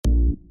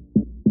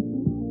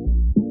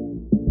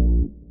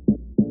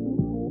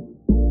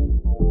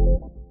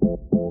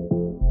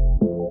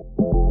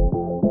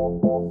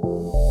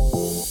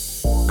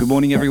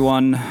morning,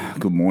 everyone.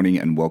 Good morning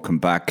and welcome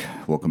back.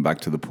 Welcome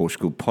back to the Porsche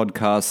School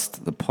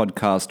podcast, the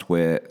podcast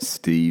where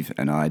Steve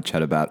and I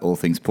chat about all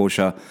things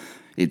Porsche.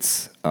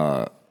 It's,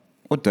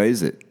 what day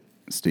is it,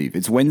 Steve?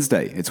 It's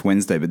Wednesday. It's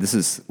Wednesday, but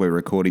we're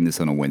recording this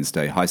on a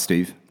Wednesday. Hi,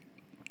 Steve.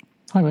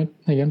 Hi, mate.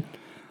 How you going?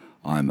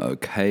 I'm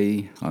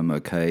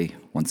okay.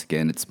 Once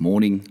again, it's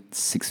morning.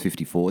 It's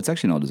 6:54. It's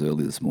actually not as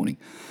early this morning.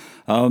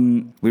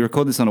 We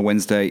record this on a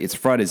Wednesday. It's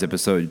Friday's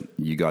episode.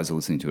 You guys are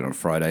listening to it on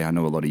Friday. I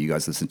know a lot of you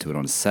guys listen to it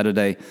on a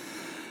Saturday.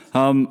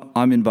 I'm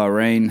in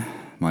Bahrain.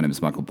 My name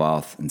is Michael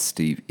Barth, and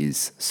Steve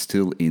is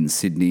still in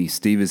Sydney.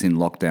 Steve is in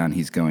lockdown.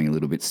 He's going a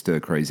little bit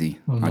stir crazy.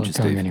 I'm Aren't not you,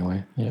 going Steve?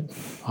 anywhere. Yep.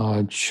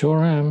 I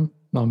sure am.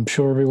 I'm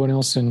sure everyone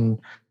else in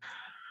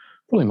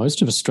probably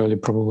most of Australia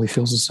probably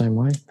feels the same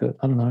way. But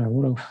I don't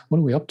know. What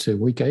are we up to?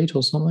 Week 8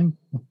 or something?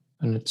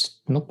 And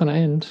it's not going to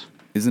end.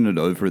 Isn't it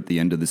over at the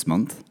end of this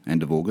month?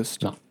 End of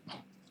August? No.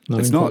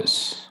 It's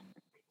not.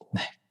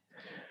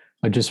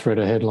 I just read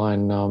a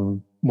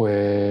headline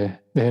where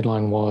the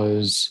headline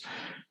was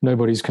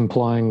nobody's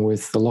complying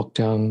with the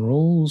lockdown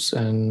rules,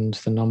 and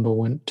the number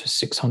went to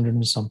 600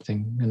 and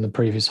something, and the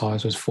previous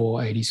highs was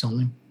 480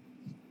 something.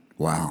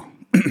 Wow.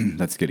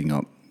 That's getting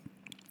up.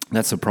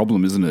 That's a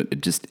problem, isn't it?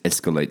 It just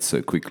escalates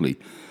so quickly.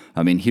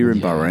 I mean, here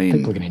in Bahrain...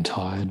 People are getting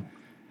tired.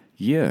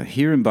 Yeah,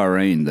 here in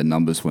Bahrain, the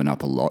numbers went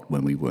up a lot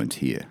when we weren't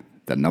here.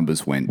 The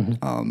numbers went,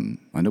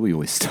 I know we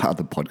always start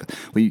the podcast.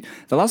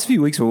 The last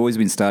few weeks we've always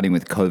been starting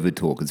with COVID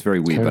talk. It's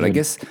very weird, but I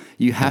guess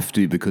you have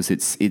to because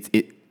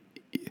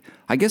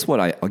I guess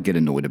what I get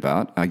annoyed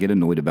about,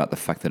 the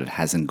fact that it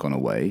hasn't gone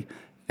away,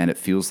 and it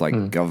feels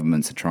like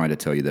governments are trying to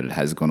tell you that it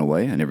has gone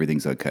away and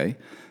everything's okay.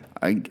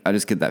 I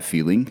just get that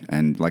feeling.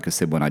 And like I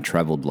said, when I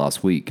traveled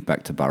last week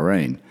back to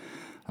Bahrain,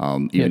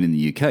 even in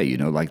the UK,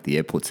 like the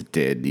airports are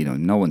dead,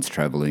 no one's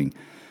traveling.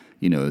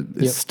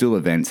 There's still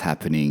events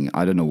happening.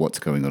 I don't know what's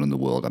going on in the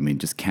world. I mean,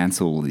 just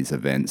cancel all these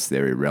events.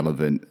 They're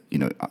irrelevant.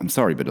 I'm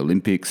sorry, but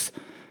Olympics,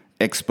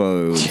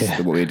 expos,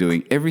 what we're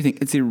doing, everything,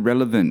 it's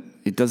irrelevant.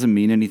 It doesn't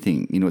mean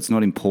anything. It's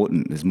not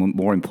important. There's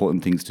more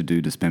important things to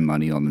do to spend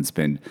money on than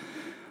spend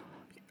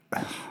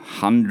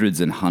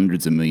hundreds and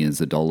hundreds of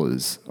millions of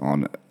dollars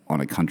on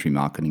a country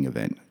marketing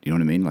event. You know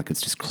what I mean? Like,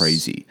 it's just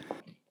crazy.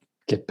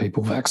 Get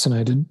people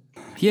vaccinated.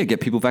 Yeah,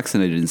 get people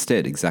vaccinated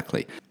instead.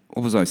 Exactly.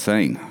 What was I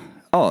saying?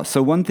 Oh,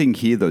 so one thing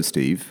here, though,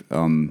 Steve,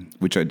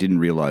 which I didn't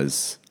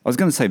realize, I was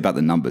going to say about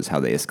the numbers, how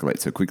they escalate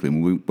so quickly.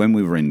 When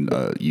we were in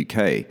UK,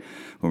 when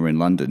we were in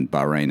London,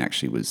 Bahrain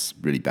actually was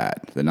really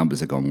bad. The numbers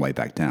have gone way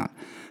back down.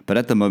 But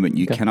at the moment,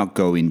 you cannot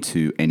go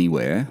into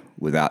anywhere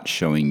without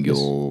showing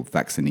your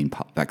vaccinated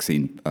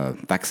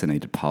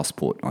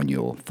passport on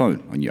your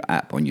phone, on your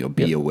app, on your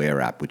Be Aware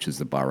app, which is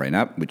the Bahrain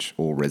app, which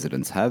all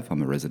residents have.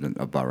 I'm a resident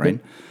of Bahrain.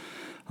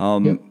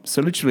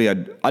 So literally, I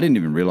didn't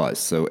even realize.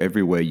 So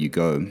everywhere you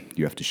go,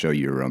 you have to show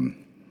your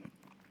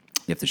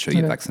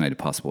your vaccinated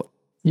passport.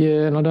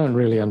 Yeah, and I don't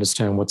really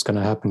understand what's going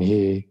to happen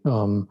here.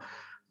 I'm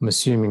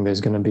assuming there's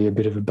going to be a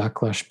bit of a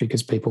backlash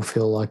because people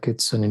feel like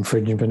it's an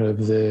infringement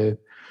of their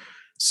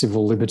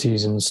civil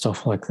liberties and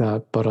stuff like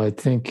that. But I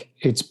think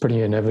it's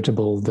pretty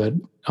inevitable that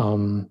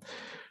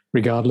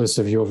regardless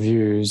of your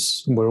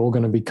views, we're all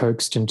going to be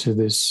coaxed into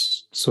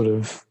this sort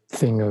of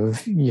thing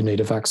of you need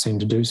a vaccine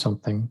to do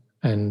something.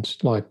 And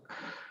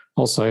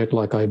I'll say it,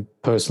 I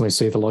personally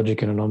see the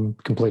logic in it and I'm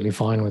completely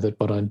fine with it,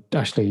 but I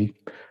actually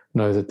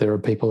know that there are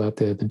people out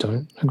there that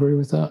don't agree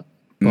with that.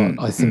 But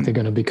I think they're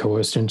going to be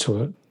coerced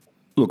into it.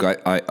 Look,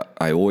 I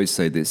always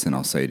say this and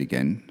I'll say it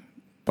again.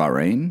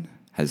 Bahrain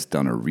has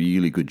done a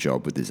really good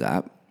job with this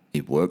app.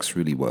 It works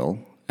really well.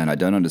 And I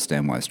don't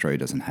understand why Australia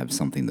doesn't have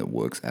something that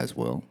works as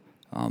well.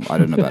 I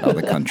don't know about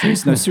other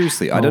countries. No,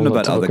 seriously, I don't know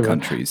about other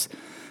countries.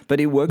 But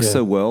it works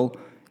so well.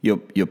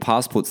 Your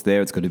passport's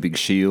there. It's got a big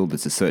shield.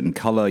 It's a certain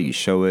color. You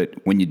show it.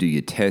 When you do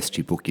your test,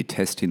 you book your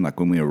test in. Like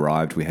when we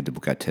arrived, we had to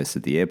book our test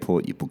at the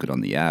airport. You book it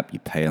on the app. You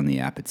pay on the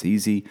app. It's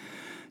easy.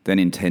 Then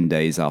in 10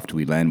 days after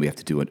we land, we have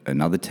to do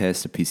another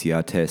test, a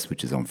PCR test,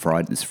 which is on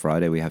Friday. This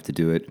Friday we have to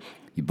do it.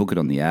 You book it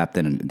on the app.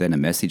 Then a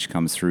message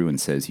comes through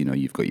and says,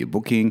 you've got your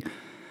booking.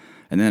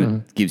 And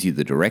then it gives you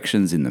the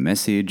directions in the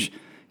message.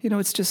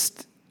 It's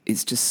just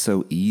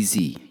so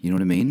easy. You know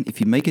what I mean?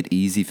 If you make it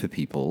easy for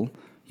people...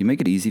 I'm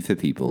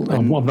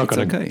not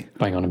going to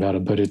bang on about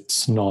it, but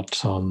it's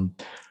not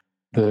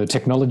the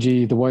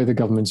technology, the way the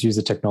governments use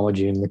the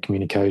technology and the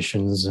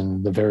communications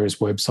and the various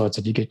websites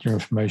that you get your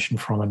information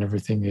from and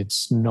everything.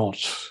 It's not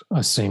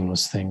a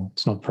seamless thing.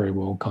 It's not very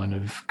well kind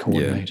of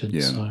coordinated.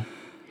 Yeah.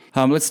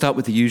 So. Let's start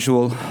with the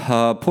usual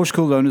Porsche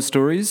Cooled Owner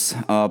Stories.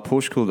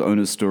 Porsche Cooled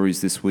Owner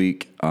Stories this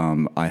week.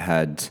 I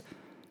had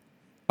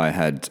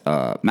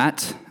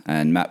Matt,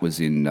 and Matt was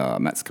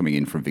coming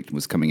in from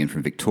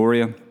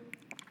Victoria.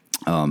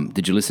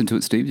 Did you listen to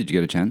it, Steve? Did you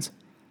get a chance?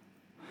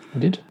 I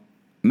did.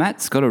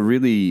 Matt's got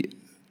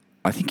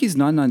I think his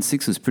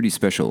 996 is pretty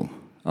special.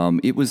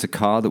 It was a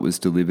car that was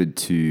delivered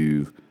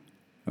to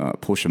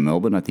Porsche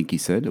Melbourne, I think he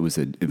said. It was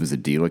a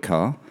dealer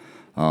car.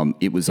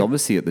 It was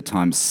obviously at the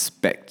time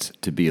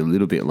spec'd to be a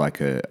little bit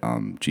like a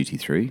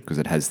GT3 because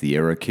it has the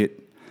aero kit.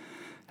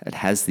 It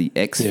has the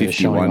Yeah,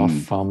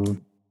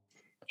 X51.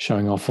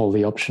 Showing off all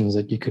the options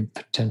that you could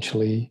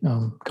potentially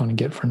kind of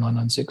get for a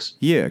 996.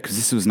 Yeah, because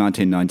this was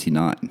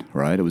 1999,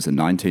 right? It was a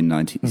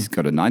 1990. He's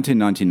got a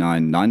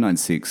 1999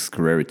 996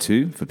 Carrera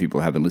 2. For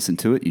people who haven't listened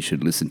to it, you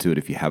should listen to it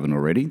if you haven't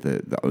already.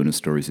 The owner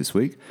stories this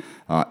week.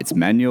 It's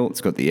manual. It's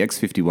got the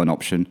X51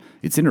 option.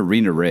 It's in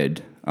Arena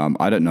Red.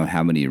 I don't know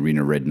how many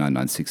Arena Red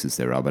 996s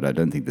there are, but I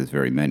don't think there's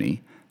very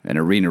many. And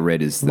Arena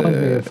Red is the...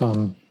 Remind me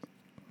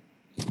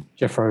of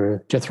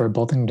Jethro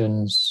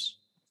Bothington's...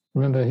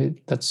 Remember,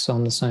 that's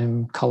on the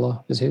same color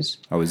as his.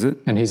 Oh, is it?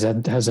 And his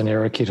has an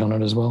Aero kit on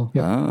it as well.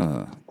 Yep.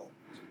 Ah.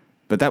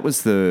 But that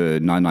was the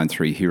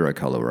 993 Hero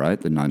color,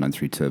 right? The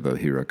 993 Turbo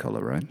Hero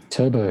color, right?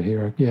 Turbo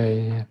Hero,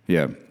 yeah.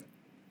 Yeah.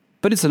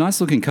 But it's a nice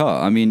looking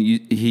car. I mean,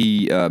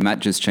 Matt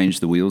just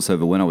changed the wheels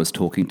over. When I was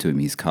talking to him,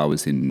 his car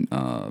was in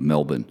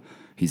Melbourne.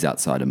 He's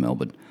outside of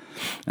Melbourne.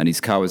 And his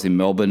car was in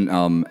Melbourne,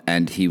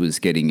 and he was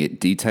getting it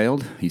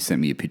detailed. He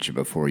sent me a picture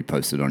before he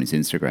posted on his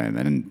Instagram.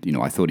 And,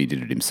 I thought he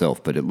did it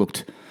himself, but it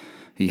looked...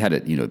 He had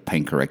it,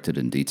 paint corrected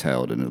and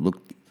detailed, and it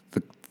looked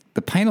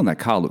the paint on that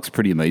car looks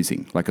pretty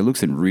amazing. Like it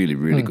looks in really,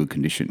 really good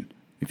condition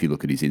if you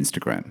look at his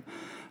Instagram.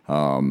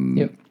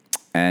 Yep.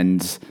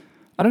 And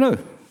I don't know.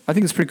 I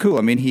think it's pretty cool.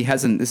 I mean,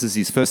 this is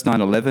his first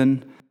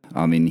 911.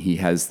 I mean, he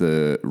has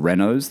the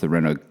Renault,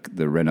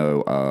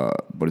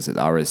 what is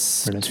it?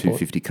 RS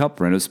 250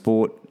 Cup, Renault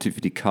Sport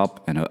 250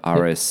 Cup, and a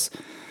RS,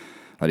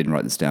 I didn't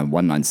write this down,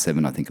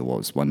 197, I think it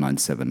was,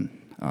 197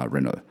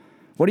 Renault.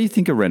 What do you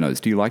think of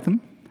Renaults? Do you like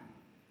them?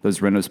 Those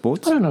Renault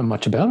Sports? I don't know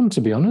much about them, to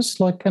be honest.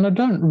 And I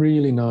don't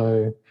really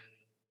know.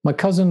 My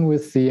cousin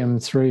with the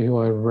M3, who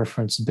I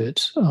reference a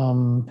bit,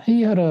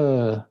 he had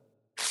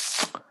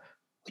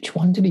which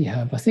one did he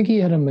have? I think he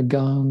had a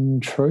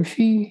Megane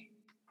Trophy,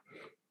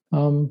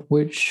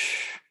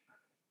 which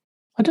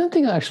I don't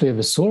think I actually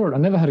ever saw it. I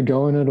never had a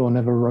go in it or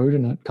never rode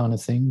in it kind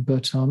of thing.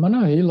 But I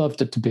know he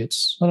loved it to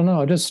bits. I don't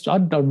know. I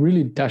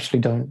really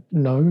actually don't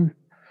know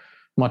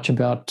much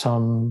about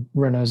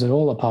Renaults at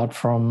all, apart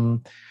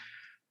from...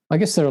 I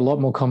guess they're a lot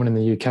more common in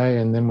the UK,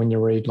 and then when you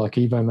read like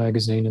Evo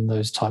magazine and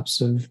those types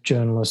of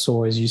journalists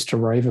always used to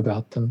rave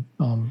about them.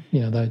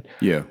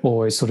 They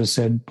always sort of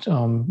said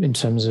in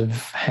terms of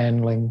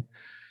handling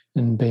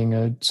and being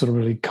a sort of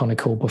really kind of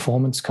cool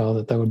performance car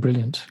that they were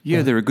brilliant.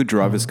 Yeah, they're a good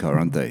driver's car,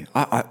 aren't they?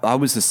 I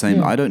was the same.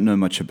 Yeah. I don't know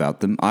much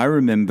about them. I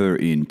remember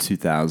in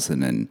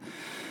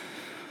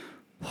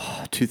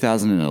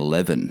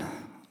 2011...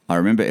 I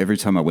remember every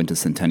time I went to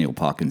Centennial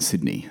Park in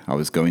Sydney, I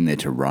was going there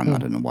to run. I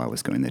don't know why I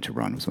was going there to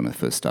run. It was when I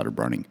first started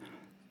running.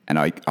 And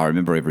I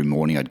remember every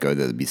morning I'd go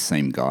there, there'd be the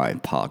same guy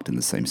parked in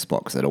the same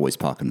spot, because I'd always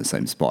park in the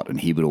same spot,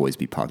 and he would always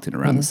be parked in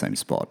around the same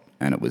spot.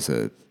 And it was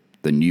the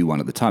new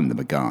one at the time,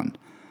 the Megane.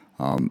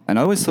 And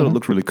I always thought it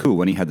looked really cool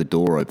when he had the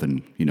door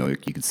open. You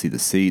could see the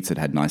seats. It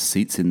had nice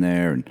seats in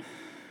there, and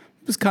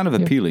it was kind of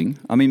appealing.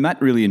 I mean,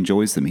 Matt really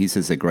enjoys them. He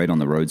says they're great on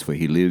the roads where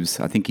he lives.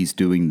 I think he's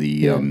doing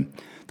the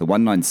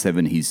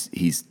 197,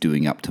 he's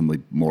doing up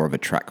to more of a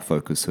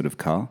track-focused sort of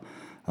car.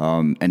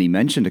 And he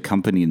mentioned a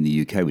company in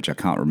the UK, which I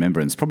can't remember,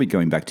 and it's probably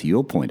going back to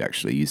your point,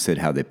 actually. You said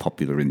how they're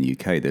popular in the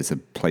UK. There's a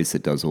place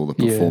that does all the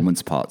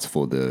performance parts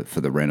for the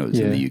Renaults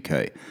in the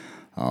UK,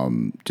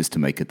 just to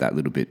make it that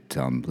little bit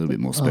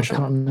more special. I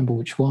can't remember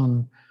which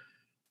one.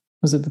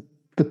 Was it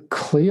the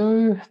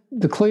Clio?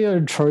 The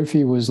Clio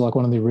Trophy was like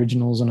one of the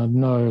originals, and I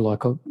know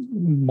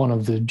one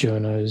of the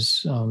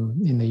journos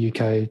in the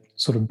UK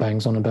sort of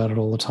bangs on about it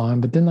all the time.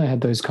 But then they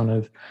had those kind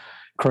of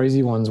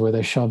crazy ones where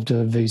they shoved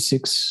a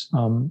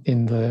V6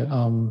 in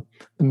the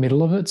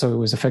middle of it, so it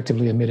was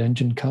effectively a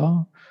mid-engine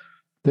car.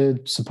 They're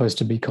supposed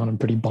to be kind of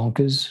pretty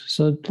bonkers.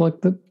 So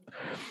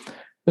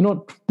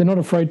they're not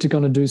afraid to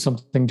kind of do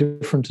something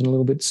different and a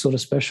little bit sort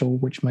of special,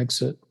 which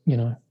makes it,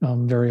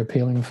 very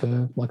appealing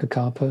for like a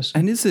car person.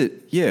 And is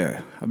it,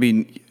 I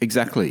mean,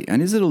 exactly.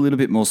 And is it a little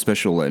bit more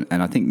special? And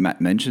I think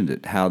Matt mentioned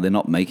it, how they're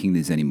not making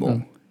these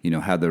anymore.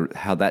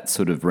 How that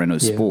sort of Renault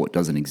Sport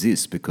doesn't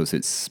exist because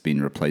it's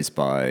been replaced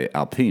by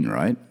Alpine,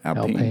 right?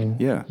 Alpine.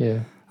 Yeah.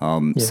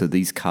 So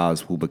these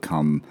cars will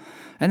become,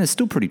 and they're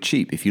still pretty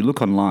cheap. If you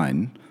look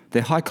online,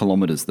 they're high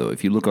kilometers though.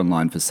 If you look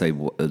online for, say,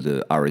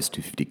 the RS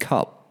 250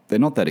 Cup, they're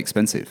not that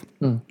expensive.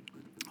 I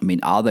mean,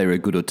 are they a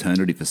good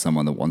alternative for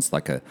someone that wants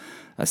like a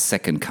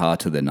second car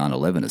to their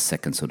 911, a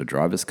second sort of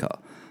driver's car?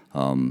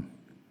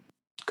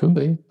 Could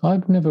be.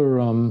 I've never,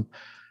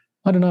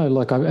 I don't know,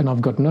 and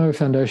I've got no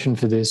foundation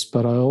for this,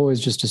 but I always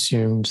just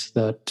assumed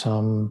that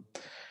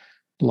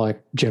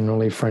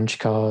generally French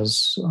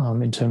cars,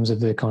 in terms of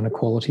their kind of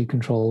quality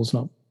controls,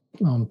 not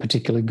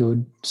particularly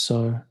good.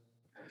 So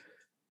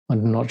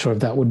I'm not sure if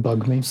that would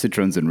bug me.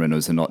 Citroens and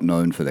Renaults are not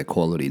known for their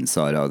quality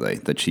inside, are they?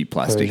 The cheap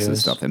plastics and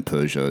stuff, and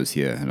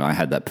Peugeots, and I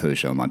had that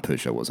Peugeot. My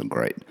Peugeot wasn't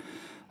great.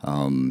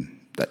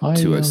 That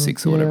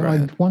 206 or whatever I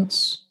had.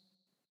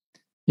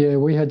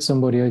 We had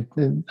somebody,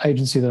 an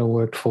agency that I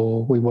worked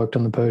for, we worked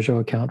on the Peugeot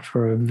account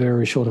for a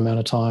very short amount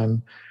of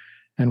time,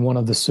 and one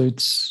of the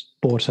suits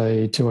bought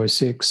a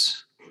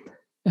 206,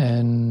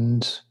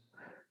 and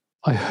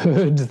I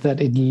heard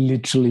that it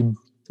literally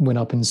went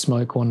up in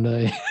smoke one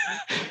day.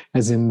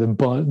 as in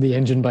the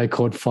engine bay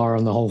caught fire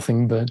and the whole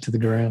thing burnt to the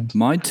ground.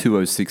 My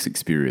 206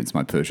 experience,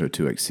 my Peugeot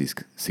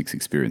 206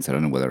 experience, I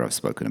don't know whether I've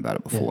spoken about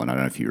it before, and I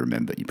don't know if you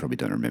remember. You probably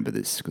don't remember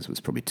this because it was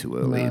probably too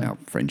early in our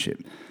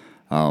friendship.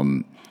 I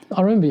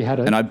remember you had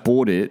it. And I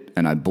bought it,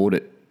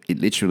 it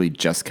literally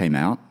just came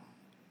out.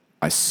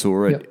 I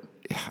saw it,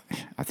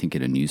 I think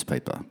in a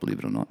newspaper, believe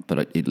it or not,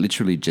 but it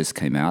literally just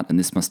came out, and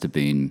this must have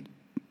been,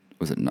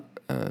 was it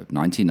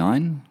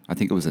 99? I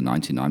think it was a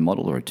 99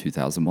 model or a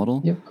 2000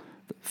 model. Yep.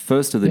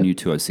 First of the new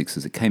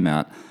 206s, it came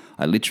out.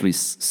 I literally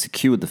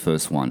secured the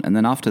first one. And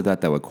then after that,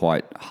 they were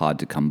quite hard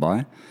to come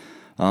by.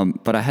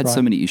 But I had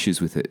so many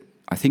issues with it.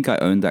 I think I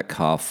owned that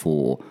car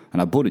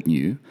and I bought it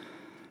new,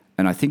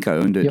 and I think I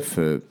owned it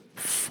for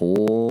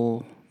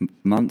 4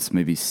 months,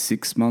 maybe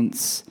 6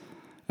 months.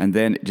 And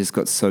then it just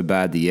got so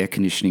bad. The air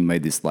conditioning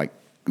made this like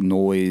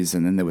noise,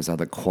 and then there was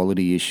other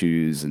quality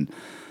issues. And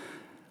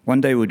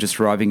one day we were just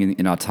driving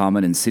in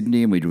Artarmon in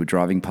Sydney, and we were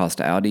driving past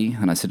Audi,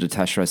 and I said to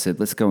Tasha, I said,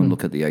 let's go and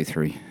look at the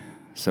A3.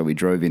 So we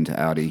drove into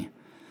Audi,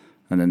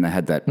 and then they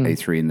had that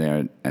A3 in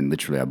there, and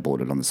literally I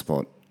bought it on the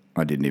spot.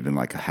 I didn't even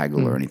like a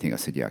haggle or anything. I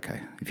said, yeah, okay,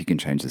 if you can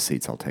change the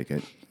seats, I'll take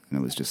it. And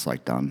it was just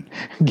like done.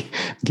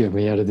 Get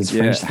me out of this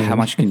French thing. How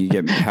much can you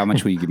get? How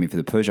much will you give me for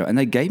the Peugeot? And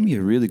they gave me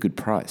a really good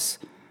price.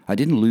 I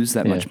didn't lose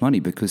that much money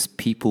because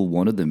people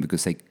wanted them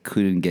because they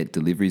couldn't get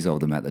deliveries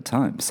of them at the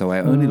time. So I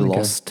only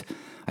lost,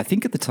 I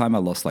think at the time I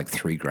lost like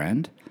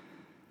 $3,000.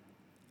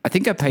 I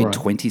think I paid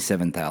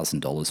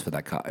 $27,000 for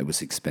that car. It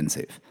was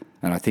expensive.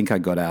 And I think I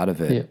got out of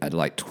it at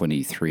like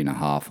 23 and a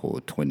half or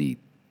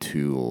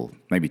 22 or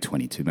maybe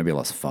 22. Maybe I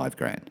lost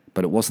 $5,000.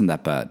 But it wasn't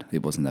that bad.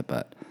 It wasn't that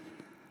bad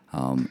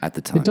at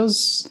the time. It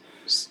does,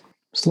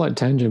 slight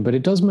tangent, but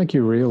it does make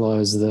you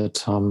realize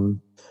that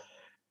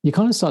you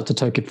kind of start to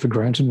take it for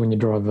granted when you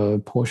drive a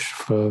Porsche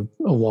for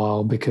a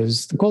while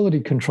because the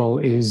quality control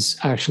is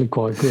actually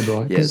quite good,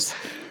 right? Yes.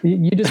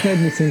 You just made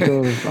me think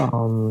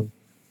of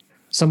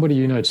somebody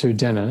you know too,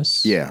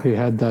 Dennis, who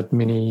had that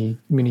Mini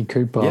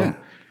Cooper. Yeah.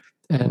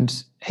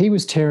 And he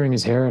was tearing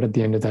his hair out at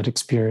the end of that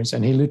experience,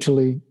 and he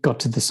literally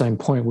got to the same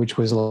point, which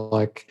was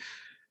like,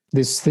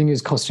 this thing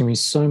is costing me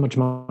so much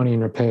money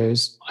in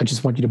repairs. I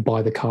just want you to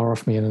buy the car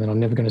off me, and then I'm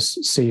never going to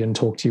see you and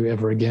talk to you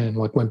ever again.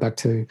 Like went back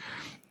to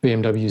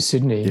BMW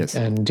Sydney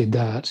and did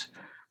that.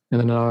 And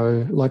then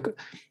I like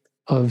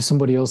of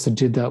somebody else that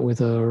did that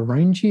with a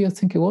Range, I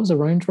think it was a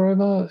Range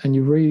Rover. And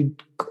you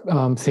read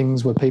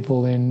things where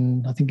people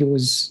in, I think it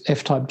was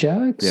F-Type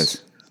Jags.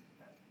 Yes.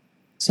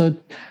 So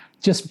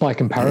just by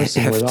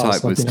comparison with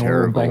us, like,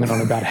 we're banging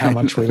on about how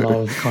much we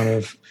love kind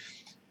of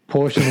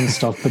Porsche and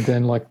stuff. But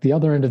then like the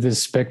other end of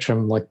this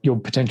spectrum, like your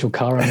potential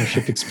car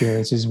ownership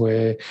experience is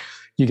where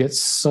you get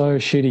so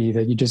shitty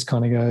that you just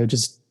kind of go,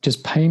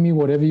 just pay me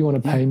whatever you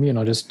want to pay me, and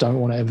I just don't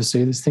want to ever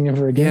see this thing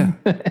ever again.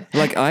 Yeah.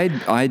 Like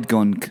I'd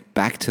gone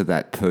back to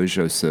that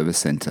Peugeot service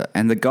center,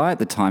 and the guy at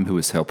the time who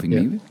was helping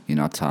me in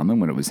Artarmon,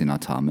 when it was in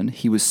Artarmon,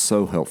 he was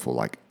so helpful.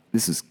 Like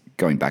this is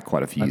going back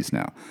quite a few years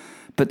now.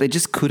 But they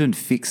just couldn't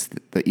fix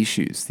the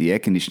issues, the air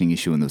conditioning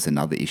issue, and there was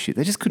another issue.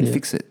 They just couldn't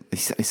fix it.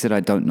 He said,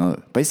 I don't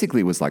know.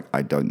 Basically, it was like,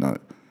 I don't know.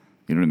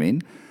 You know what I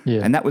mean? Yeah.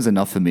 And that was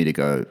enough for me to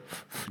go,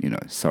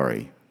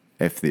 sorry,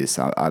 F this.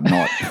 I'm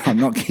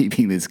not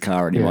keeping this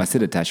car anymore. I said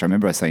to Tasha, I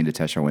remember saying to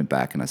Tasha, I went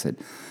back and I said,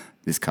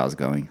 this car's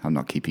going. I'm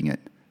not keeping it.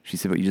 She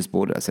said, but you just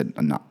bought it. I said,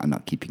 I'm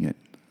not keeping it.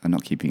 I'm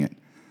not keeping it.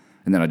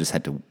 And then I just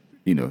had to,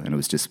 and it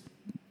was just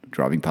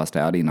driving past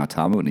Audi in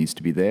Artarmon. It needs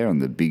to be there on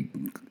the big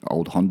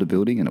old Honda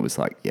building. And it was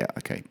like, yeah,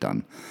 okay,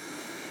 done.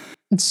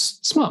 It's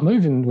smart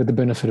moving with the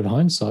benefit of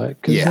hindsight.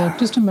 Because like,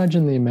 just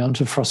imagine the amount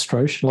of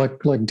frustration,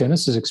 like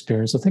Dennis's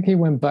experience. I think he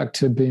went back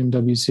to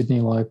BMW Sydney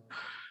like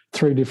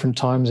 3 different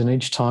times, and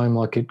each time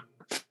like it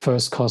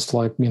first cost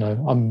like,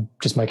 I'm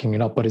just making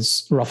it up, but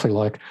it's roughly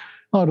like,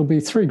 oh, it'll be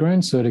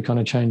 $3,000, sir, to kind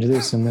of change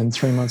this. And then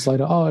 3 months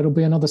later, oh, it'll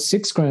be another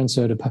 $6,000,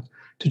 sir,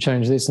 to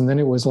change this. And then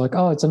it was like,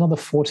 oh, it's another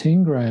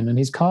 $14,000, and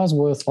his car's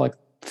worth like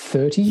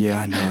 30. Yeah,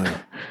 I know.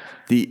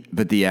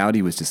 But the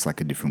Audi was just like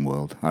a different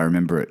world. I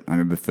remember it. I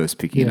remember first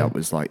picking it up.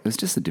 It was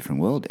just a different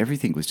world.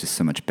 Everything was just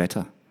so much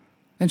better.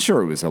 And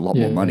sure, it was a lot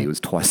more money. It was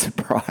twice the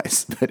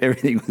price, but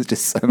everything was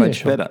just so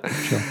much better.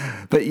 Sure.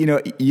 But,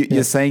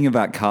 you're saying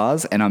about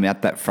cars, and I'm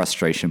at that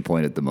frustration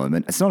point at the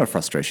moment. It's not a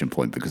frustration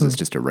point because it's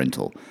just a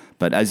rental.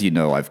 But as you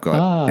know, I've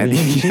got...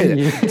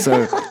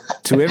 So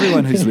to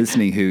everyone who's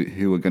listening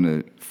who are going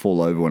to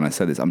fall over when I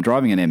say this, I'm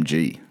driving an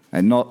MG,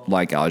 and not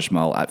like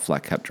Ajmal at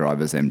Flat Cap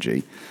Drivers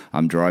MG.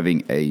 I'm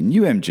driving a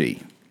new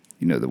MG,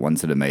 the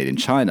ones that are made in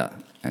China.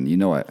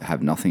 And I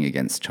have nothing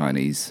against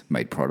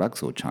Chinese-made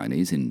products or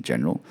Chinese in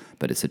general,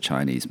 but it's a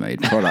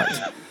Chinese-made product.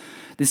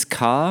 This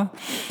car,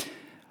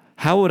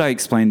 how would I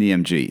explain the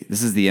MG?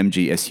 This is the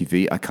MG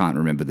SUV. I can't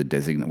remember the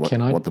designate,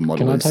 what the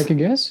model is. Can I take a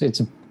guess? It's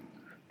a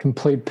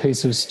complete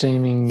piece of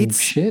steaming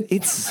shit?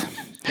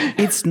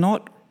 It's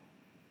not...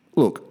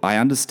 Look, I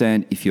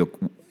understand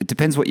it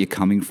depends what you're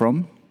coming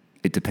from.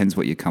 It depends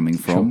what you're coming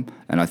from. Sure.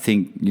 And I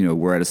think,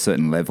 we're at a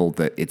certain level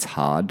that it's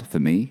hard for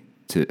me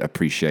to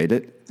appreciate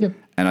it. Yep.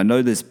 And I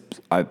know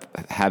I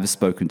have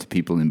spoken to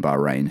people in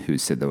Bahrain who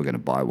said they were going to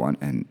buy one,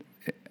 and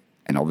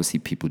obviously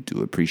people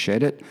do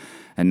appreciate it.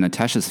 And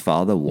Natasha's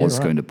father was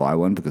going to buy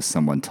one because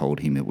someone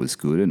told him it was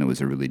good and it was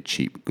a really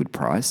cheap, good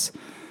price.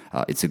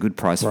 It's a good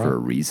price for a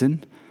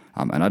reason,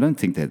 and I don't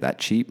think they're that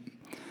cheap.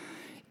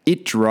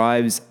 It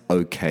drives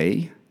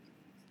okay.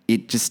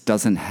 It just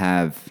doesn't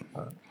have...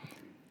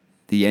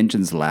 The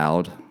engine's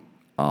loud.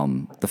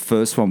 The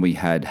first one we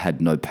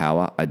had no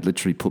power. I'd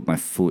literally put my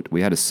foot...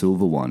 We had a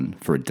silver one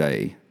for a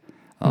day.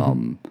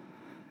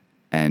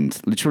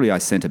 And literally I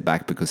sent it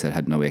back because it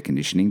had no air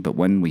conditioning. But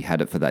when we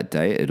had it for that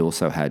day, it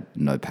also had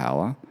no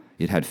power.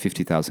 It had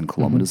 50,000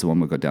 kilometers. The one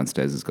we got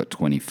downstairs has got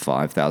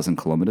 25,000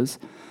 kilometers.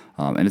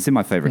 And it's in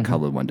my favorite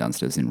color, one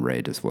downstairs in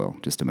red as well,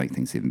 just to make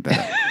things even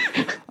better.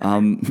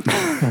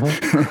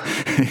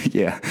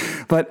 Yeah.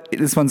 But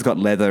this one's got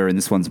leather and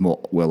this one's more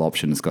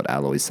well-optioned. It's got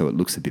alloys, so it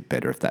looks a bit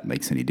better if that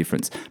makes any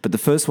difference. But the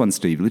first one,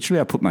 Steve,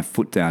 literally I put my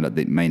foot down at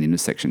the main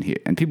intersection here,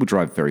 and people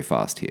drive very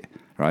fast here,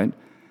 right?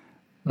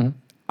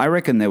 I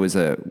reckon there was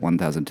a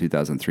 1,000,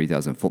 2,000,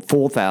 3,000,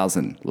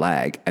 4,000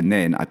 lag, and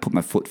then I put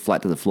my foot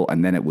flat to the floor,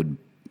 and then it would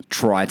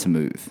try to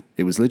move.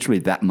 It was literally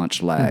that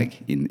much lag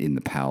in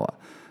the power.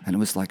 And it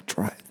was like,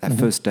 that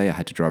first day I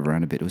had to drive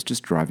around a bit. It was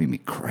just driving me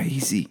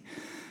crazy.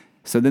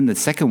 So then the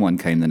second one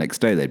came the next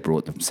day. They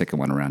brought the second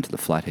one around to the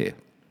flat here.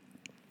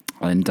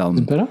 And Is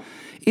it better?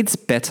 It's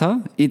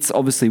better. It's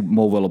obviously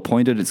more well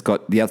appointed. It's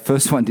got the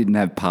first one didn't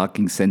have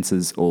parking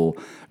sensors or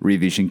rear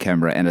vision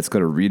camera, and it's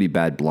got a really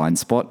bad blind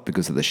spot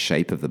because of the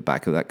shape of the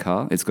back of that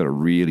car. It's got a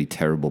really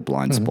terrible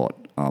blind spot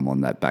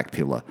on that back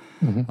pillar.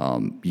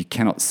 You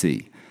cannot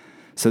see.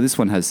 So this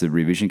one has the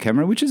rear vision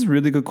camera, which is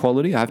really good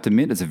quality. I have to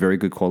admit, it's a very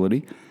good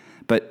quality.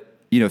 But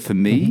for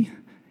me,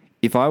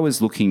 if I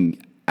was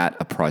looking at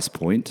a price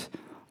point,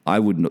 I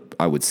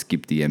would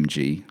skip the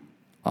MG.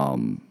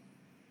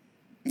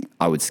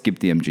 I would skip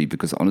the MG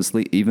because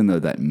honestly, even though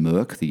that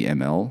Merc, the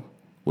ML,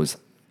 was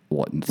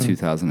in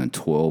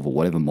 2012 or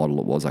whatever model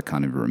it was, I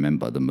can't even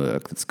remember, the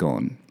Merc that's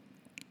gone.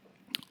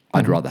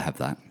 I'd rather have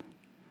that.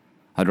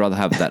 I'd rather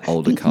have that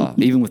older car,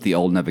 even with the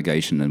old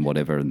navigation and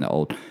whatever and the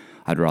old.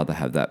 I'd rather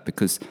have that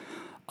because,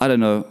 I don't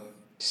know,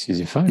 Just use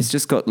your phone. it's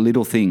just got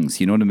little things,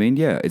 you know what I mean?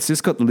 Yeah, it's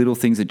just got little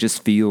things. It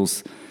just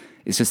feels,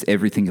 it's just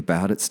everything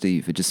about it,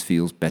 Steve. It just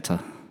feels better.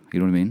 You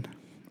know what I mean?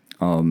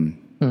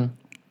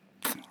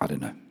 I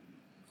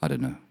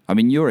don't know. I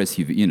mean, your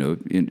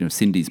SUV,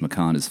 Cindy's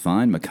Macan is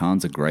fine.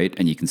 Macans are great,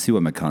 and you can see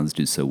why Macans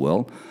do so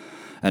well.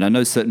 And I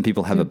know certain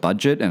people have a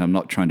budget, and I'm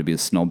not trying to be a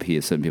snob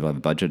here. Certain people have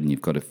a budget, and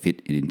you've got to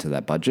fit it into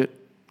that budget.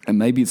 And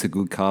maybe it's a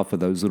good car for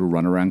those little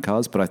runaround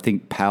cars, but I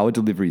think power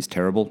delivery is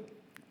terrible.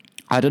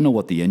 I don't know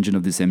what the engine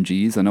of this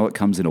MG is. I know it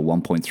comes in a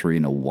 1.3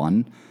 and a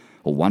 1,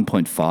 or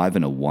 1.5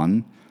 and a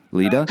 1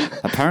 liter.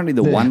 Apparently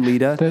the 1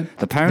 liter...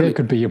 There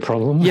could be a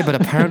problem. Yeah, but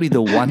apparently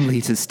the 1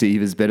 liter,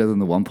 Steve, is better than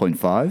the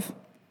 1.5.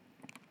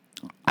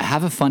 I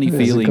have a funny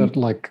feeling... Has it got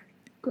like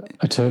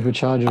a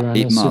turbocharger and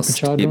a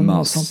supercharger on it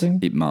or something?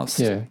 It must.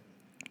 Yeah.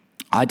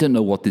 I don't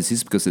know what this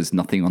is because there's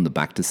nothing on the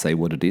back to say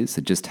what it is.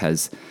 It just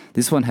has...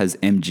 This one has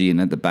MG, and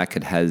at the back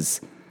it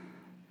has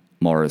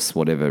Morris,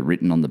 whatever,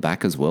 written on the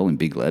back as well in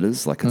big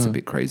letters. Like, it's a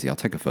bit crazy. I'll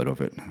take a photo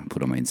of it and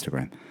put it on my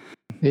Instagram.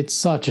 It's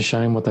such a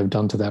shame what they've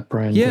done to that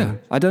brand. Yeah,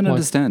 I don't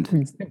understand.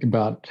 When you think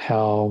about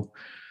how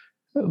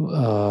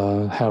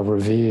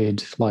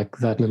revered like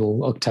that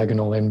little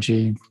octagonal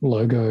MG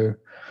logo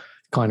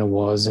kind of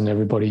was, and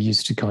everybody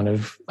used to kind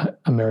of,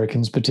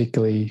 Americans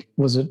particularly,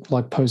 was it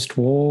like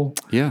post-war?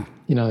 Yeah.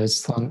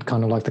 It's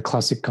kind of like the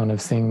classic kind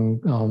of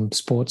thing,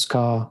 sports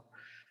car.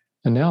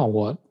 And now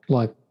what?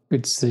 Like,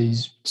 it's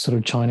these sort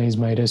of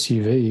Chinese-made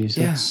SUVs.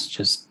 Yeah. It's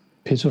just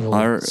pitiful.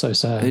 It's so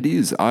sad. It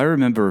is. I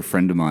remember a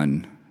friend of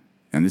mine,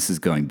 and this is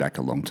going back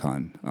a long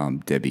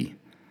time, Debbie,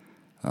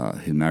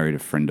 who married a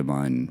friend of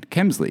mine,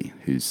 Kemsley,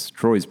 who's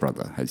Troy's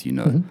brother, as you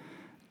know.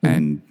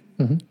 And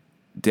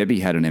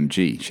Debbie had an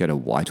MG. She had a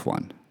white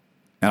one.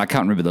 And I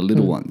can't remember the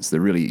little ones,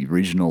 the really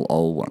original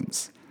old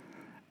ones.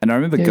 And I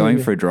remember going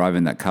for a drive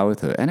in that car with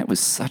her, and it was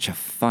such a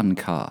fun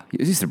car.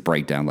 It used to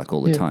break down like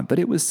all the time, but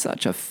it was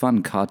such a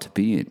fun car to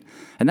be in.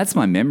 And that's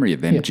my memory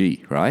of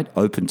MG, right?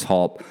 Open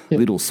top,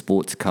 little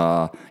sports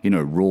car,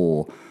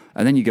 raw.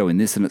 And then you go in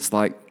this and it's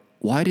like,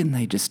 why didn't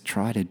they just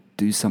try to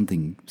do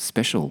something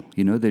special?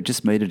 They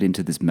just made it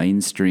into this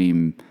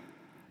mainstream,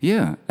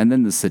 and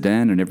then the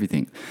sedan and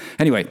everything.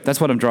 Anyway,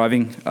 that's what I'm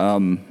driving.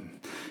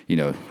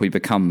 We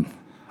become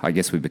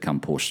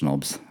Porsche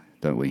snobs,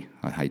 don't we?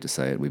 I hate to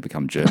say it. We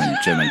become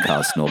German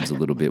car snobs a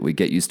little bit. We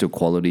get used to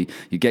quality.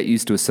 You get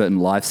used to a certain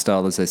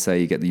lifestyle, as they say.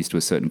 You get used to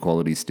a certain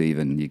quality, Steve,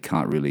 and you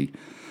can't really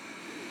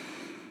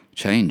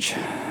change.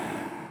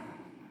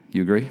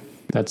 You agree?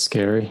 That's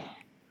scary.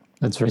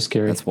 That's very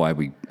scary. That's why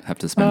we have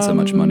to spend so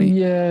much money.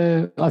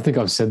 Yeah, I think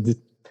I've said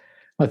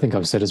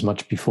as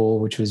much before,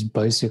 which was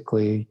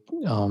basically,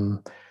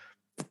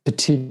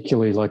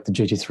 particularly like the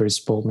GT3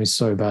 spoiled me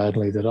so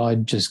badly that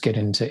I'd just get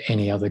into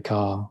any other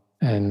car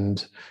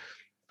and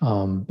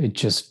it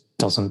just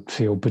doesn't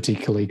feel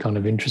particularly kind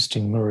of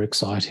interesting or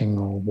exciting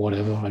or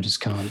whatever. I just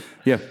can't.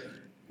 Yeah.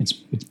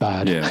 it's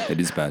bad. Yeah, it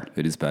is bad.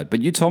 It is bad.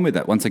 But you told me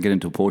that once I get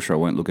into a Porsche, I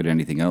won't look at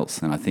anything else.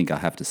 And I think I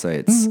have to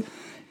say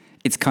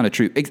it's kind of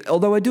true.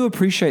 Although I do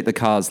appreciate the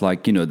cars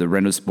like, the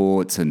Renault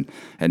Sports and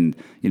the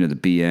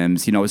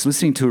BMs. I was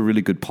listening to a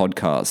really good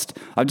podcast.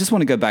 I just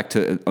want to go back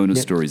to owner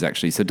stories,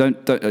 actually. So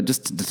don't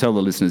just to tell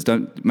the listeners,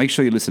 make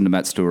sure you listen to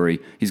Matt's story.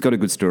 He's got a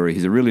good story.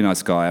 He's a really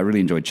nice guy. I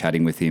really enjoyed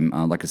chatting with him.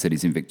 Like I said,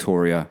 he's in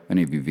Victoria.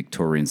 Any of you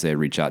Victorians there,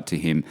 reach out to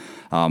him.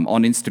 On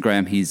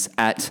Instagram, he's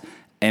at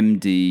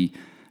MD.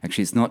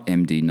 Actually, it's not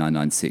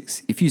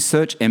MD996. If you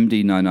search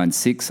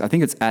MD996, I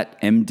think it's at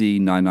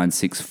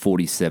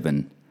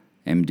MD99647.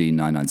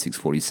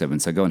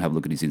 MD99647. So go and have a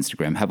look at his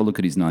Instagram. Have a look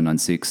at his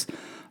 996.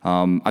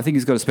 I think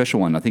he's got a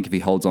special one. I think if he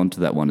holds on to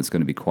that one, it's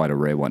going to be quite a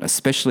rare one.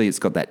 Especially it's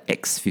got that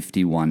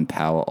X51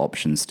 power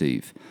option,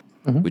 Steve,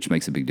 which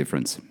makes a big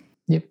difference.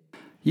 Yep.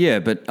 Yeah,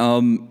 but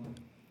the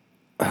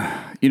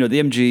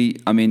MG,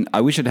 I mean,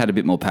 I wish it had a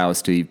bit more power,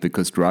 Steve,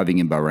 because driving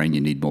in Bahrain,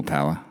 you need more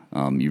power.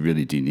 You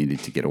really do need it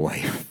to get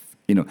away.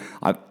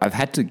 I've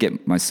had to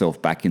get myself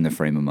back in the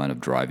frame of mind of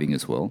driving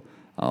as well.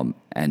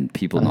 And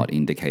people not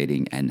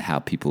indicating, and how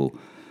people,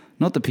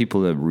 not that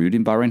people are rude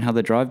in Bahrain how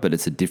they drive, but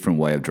it's a different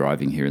way of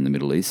driving here in the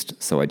Middle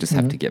East. So I just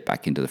have to get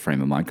back into the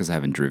frame of mind because I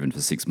haven't driven for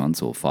 6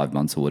 months or 5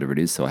 months or whatever it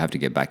is. So I have to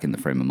get back in the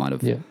frame of mind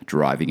of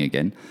driving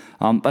again.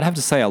 But I have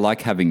to say I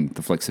like having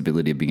the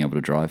flexibility of being able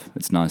to drive.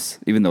 It's nice.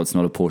 Even though it's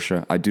not a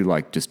Porsche, I do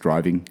like just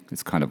driving.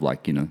 It's kind of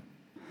like,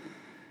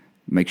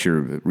 make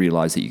sure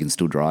realize that you can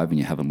still drive and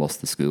you haven't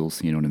lost the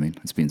skills. You know what I mean?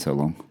 It's been so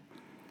long.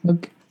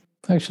 Look,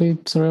 actually,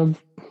 sorry,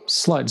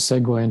 slight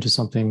segue into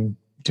something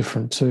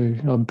different too.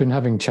 I've been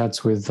having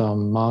chats with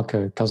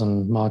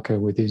cousin Marco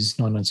with his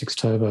 996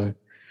 Turbo.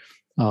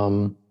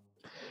 And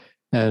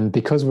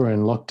because we're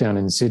in lockdown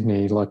in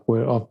Sydney, like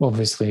we're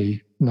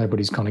obviously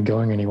nobody's kind of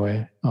going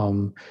anywhere.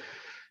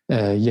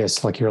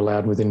 Yes, like you're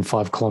allowed within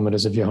 5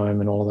 kilometers of your home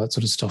and all of that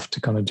sort of stuff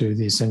to kind of do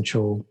the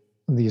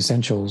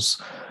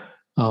essentials.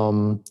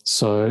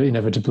 So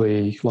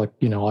inevitably, like,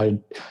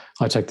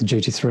 I take the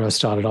GT3, I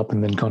start it up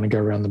and then kind of go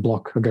around the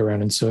block. I go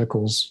around in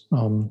circles,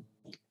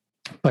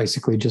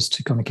 basically just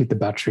to kind of keep the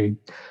battery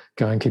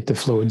going, keep the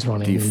fluids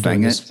running. Do you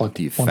fang it? Like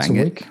Do you once fang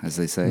a it, week. as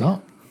they say?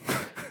 No.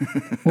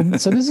 Well,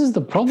 so this is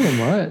the problem,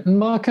 right? And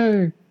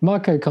Marco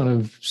kind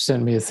of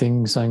sent me a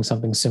thing saying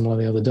something similar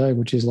the other day,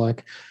 which is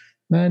like,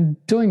 man,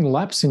 doing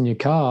laps in your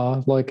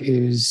car like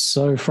is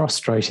so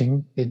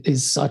frustrating. It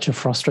is such a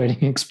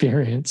frustrating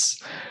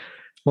experience.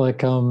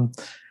 Like,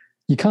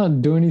 you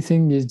can't do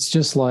anything. It's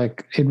just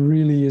like, it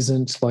really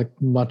isn't like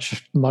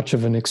much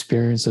of an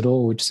experience at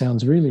all, which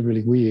sounds really,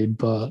 really weird.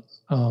 But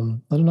I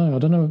don't know.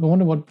 I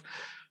wonder what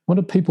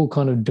are people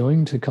kind of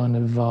doing to kind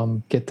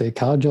of get their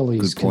car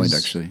jollies? Good point,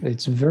 actually.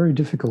 It's very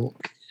difficult.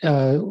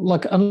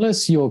 Like,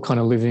 unless you're kind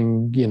of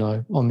living,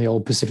 on the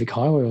old Pacific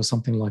Highway or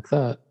something like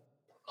that,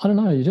 I don't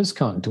know. You just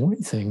can't do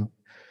anything.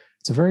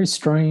 It's a very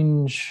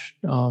strange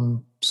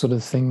sort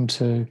of thing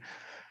to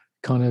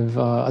kind of,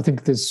 I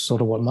think this is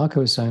sort of what Marco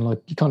was saying,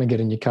 like you kind of get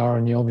in your car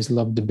and you obviously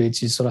love the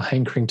beats, you're sort of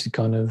hankering to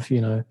kind of,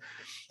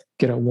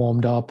 get it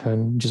warmed up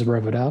and just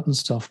rev it out and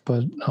stuff.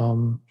 But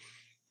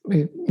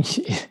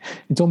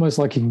it's almost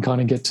like you can kind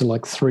of get to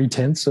like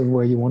 3/10 of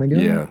where you want to go.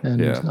 Yeah,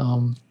 and,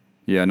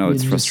 yeah, no,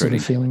 it's frustrating. Just sort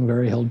of feeling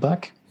very held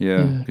back.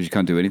 Yeah, because you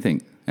can't do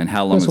anything. And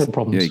how long? That's what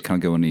problems. Yeah, you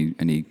can't go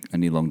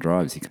any long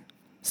drives.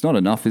 It's not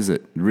enough, is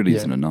it? It really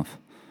isn't enough.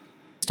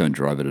 Just don't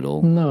drive it at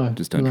all. No,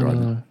 just don't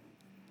drive it.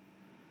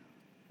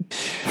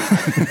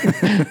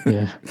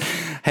 Yeah.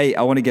 Hey,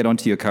 I want to get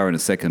onto your car in a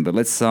second, but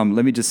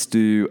let me just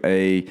do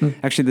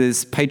actually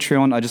there's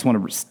Patreon. I just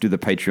want to do the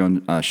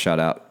Patreon shout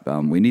out.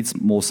 We need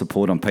some more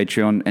support on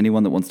Patreon.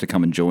 Anyone that wants to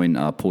come and join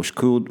Porsche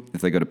Cooled, if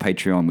they go to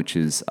Patreon, which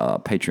is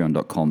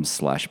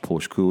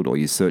patreon.com/Porsche Cooled, or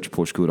you search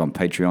Porsche Cooled on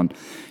Patreon,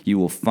 you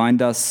will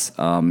find us.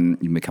 You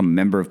can become a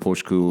member of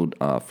Porsche Cooled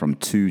from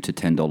 $2 to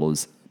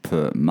 $10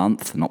 per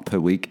month, not per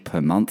week, per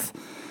month.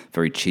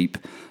 Very cheap.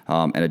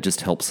 And it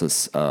just helps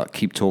us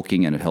keep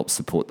talking, and it helps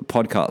support the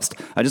podcast.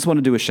 I just want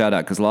to do a shout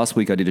out because last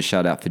week I did a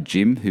shout out for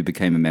Jim, who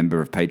became a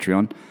member of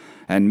Patreon,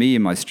 and me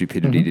in my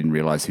stupidity didn't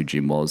realize who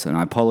Jim was. And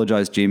I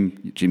apologize,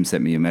 Jim. Jim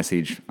sent me a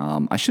message.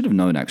 I should have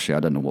known, actually. I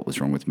don't know what was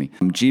wrong with me.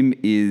 Jim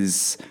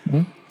is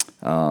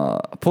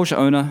a Porsche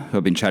owner who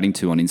I've been chatting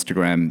to on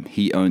Instagram.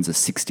 He owns a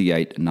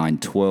 68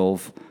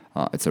 912.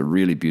 It's a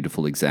really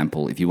beautiful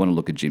example. If you want to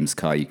look at Jim's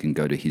car, you can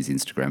go to his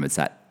Instagram. It's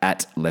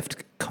at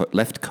Left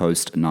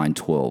Coast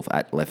 912,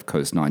 at Left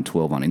Coast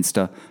 912 on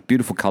Insta.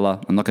 Beautiful color.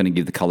 I'm not going to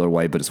give the color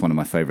away, but it's one of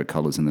my favorite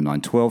colors in the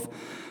 912.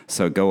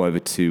 So go over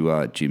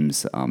to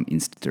Jim's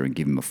Insta and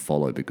give him a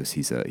follow because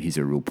he's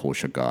a real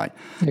Porsche guy.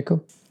 Yeah,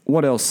 cool.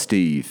 What else,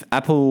 Steve?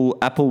 Apple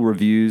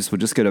reviews. We'll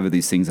just get over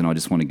these things, and I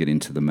just want to get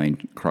into the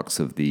main crux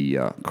of the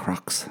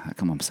crux. How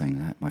come I'm saying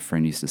that? My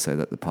friend used to say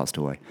that passed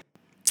away.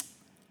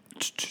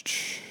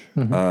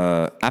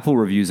 Apple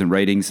reviews and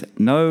ratings.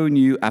 No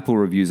new Apple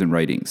reviews and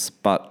ratings.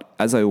 But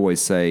as I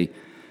always say,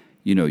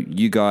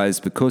 you guys,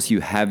 because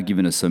you have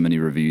given us so many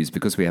reviews,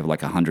 because we have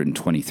like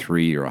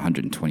 123 or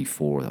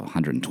 124 or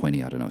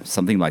 120, I don't know,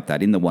 something like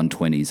that, in the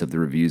 120s of the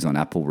reviews on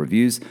Apple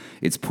Reviews,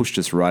 it's pushed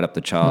us right up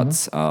the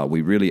charts.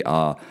 We really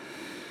are,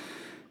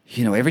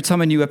 every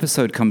time a new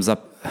episode comes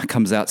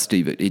out,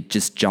 Steve, it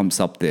just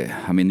jumps up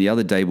there. I mean, the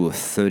other day we were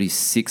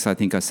 36, I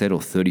think I said,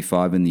 or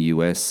 35 in the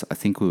US. I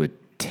think we were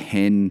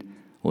 10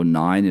 or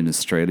 9 in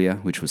Australia,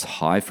 which was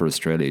high for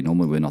Australia.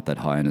 Normally we're not that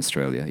high in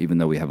Australia, even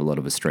though we have a lot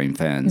of Australian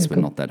fans, we're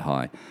not that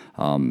high.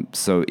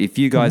 So if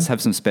you guys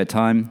have some spare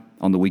time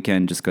on the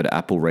weekend, just go to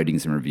Apple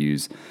Ratings and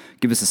Reviews.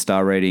 Give us a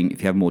star rating.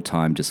 If you have more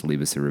time, just leave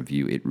us a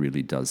review. It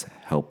really does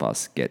help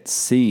us get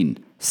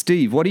seen.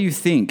 Steve, what do you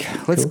think?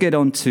 Let's get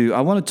on to,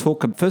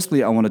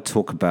 firstly, I want to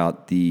talk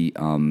about the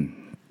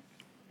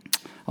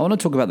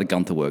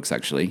Gunther Works,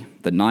 actually.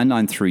 The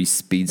 993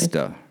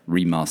 Speedster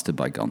remastered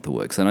by Gunther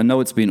Works. And I know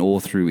it's been all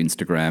through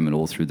Instagram and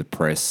all through the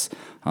press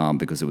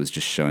because it was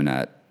just shown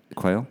at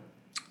Quail.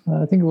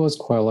 I think it was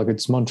Quail. Like,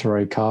 it's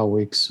Monterey Car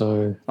Week,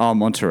 so... Oh,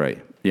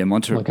 Monterey. Yeah,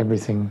 Monterey. Like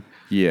everything.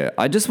 Yeah,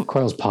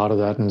 Quail's part of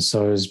that, and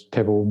so is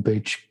Pebble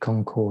Beach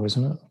Concours,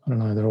 isn't it? I don't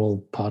know. They're all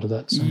part of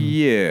that.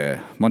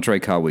 Yeah, Monterey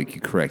Car Week,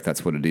 you're correct.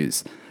 That's what it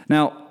is.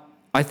 Now,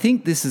 I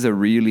think this is a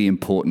really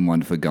important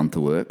one for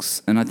Gunther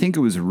Works, and I think it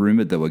was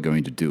rumoured they were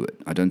going to do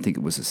it. I don't think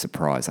it was a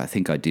surprise. I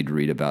think I did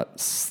read about...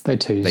 They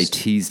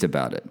teased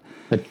about it.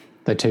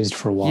 They teased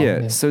for a while.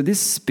 Yeah, so this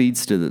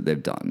Speedster that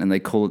they've done, and they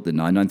call it the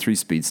 993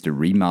 Speedster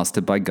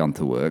remastered by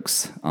Gunther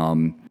Works,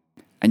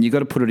 and you've got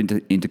to put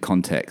it into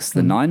context.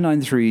 The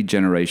 993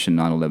 generation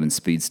 911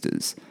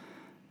 Speedsters,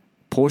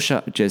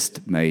 Porsche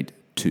just made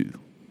 2.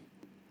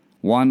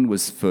 One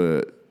was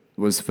for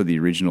the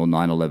original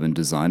 911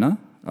 designer,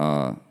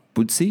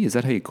 Butzi, is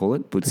that how you call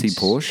it? Butzi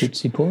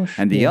Porsche?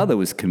 And the other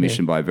was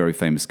commissioned by a very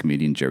famous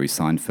comedian, Jerry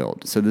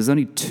Seinfeld. So there's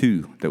only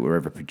 2 that were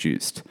ever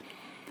produced.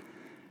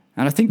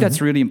 And I think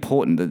that's really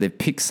important that they've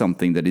picked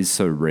something that is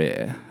so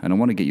rare. And I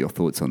want to get your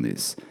thoughts on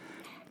this,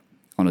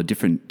 on a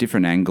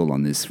different angle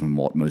on this from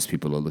what most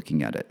people are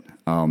looking at it.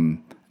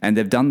 And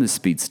they've done this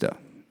Speedster.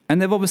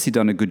 And they've obviously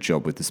done a good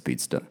job with the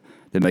Speedster.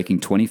 They're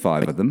making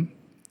 25 of them.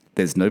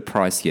 There's no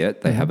price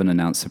yet. They haven't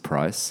announced a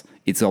price.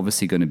 It's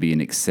obviously going to be in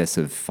excess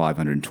of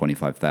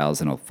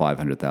 525,000 or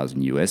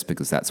 500,000 US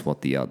because that's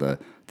what the other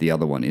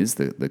one is,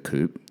 the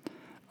coupe.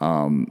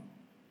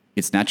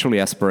 It's naturally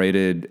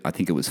aspirated. I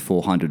think it was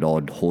 400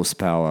 odd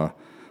horsepower.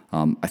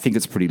 I think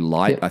it's pretty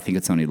light. I think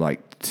it's only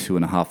like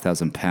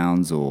 2,500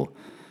 pounds or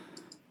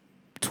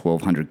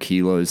 1,200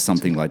 kilos,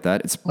 something like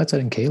that. What's that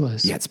in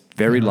kilos? Yeah, it's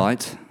very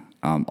light.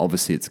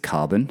 Obviously, it's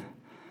carbon.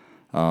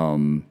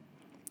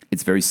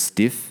 It's very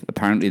stiff,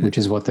 apparently. Which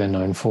is what they're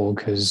known for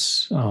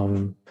because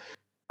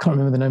can't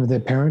remember the name of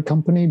their parent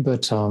company,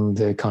 but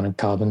they're kind of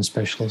carbon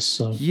specialists.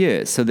 So.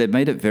 Yeah, so they've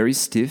made it very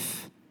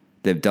stiff.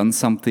 They've done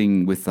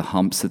something with the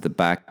humps at the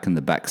back and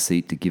the back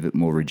seat to give it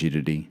more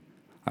rigidity,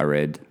 I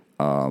read.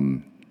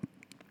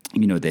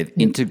 They've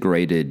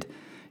integrated,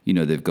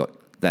 they've got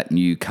that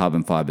new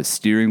carbon fiber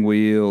steering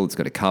wheel. It's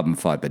got a carbon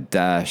fiber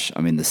dash.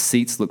 I mean, the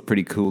seats look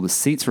pretty cool. The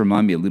seats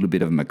remind me a little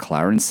bit of a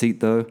McLaren seat,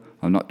 though.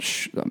 I'm not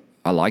sure.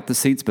 I like the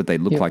seats, but they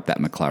look like that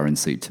McLaren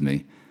seat to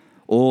me.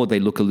 Or they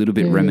look a little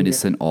bit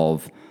reminiscent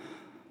of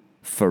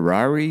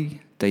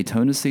Ferrari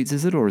Daytona seats,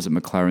 is it? Or is it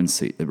McLaren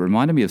seat? It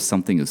reminded me of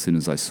something as soon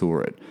as I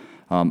saw it.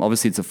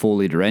 Obviously, it's a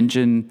 4-litre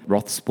engine,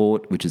 Roth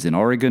Sport, which is in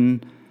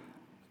Oregon.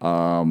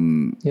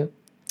 The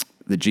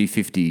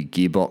G50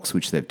 gearbox,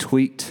 which they've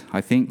tweaked,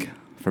 I think,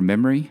 from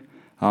memory.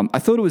 I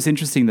thought it was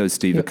interesting, though,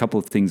 Steve, a couple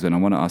of things, and I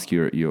want to ask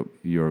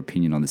your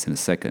opinion on this in a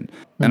second.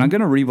 And I'm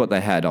going to read what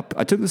they had up.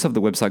 I took this off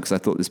the website because I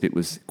thought this bit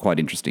was quite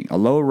interesting. A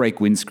lower rake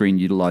windscreen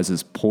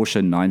utilizes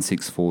Porsche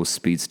 964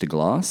 Speedster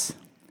glass,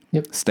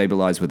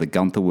 stabilized with a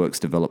Gunther Works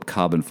developed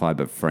carbon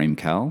fiber frame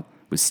cowl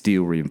with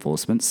steel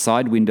reinforcements.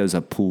 Side windows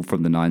are pulled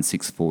from the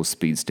 964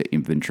 Speedster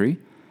inventory,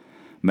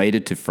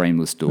 mated to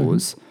frameless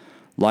doors.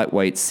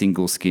 Lightweight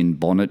single skin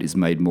bonnet is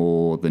made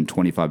more than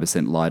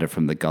 25% lighter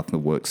from the Gunther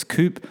Works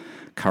coupe.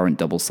 Current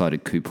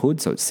double-sided coupe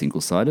hood, so it's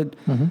single-sided.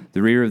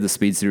 The rear of the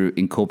Speedster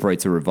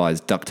incorporates a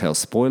revised ducktail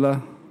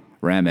spoiler,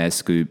 ram air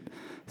scoop,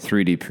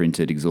 3D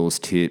printed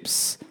exhaust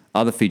tips.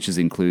 Other features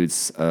include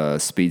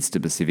Speedster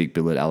Pacific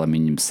billet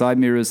aluminium side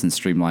mirrors and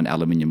streamlined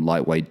aluminium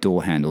lightweight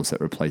door handles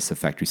that replace the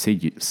factory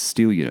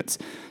steel units.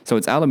 So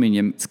it's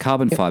aluminium, it's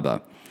carbon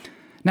fiber.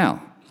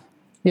 Now,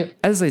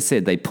 as I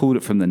said, they pulled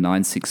it from the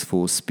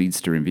 964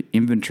 Speedster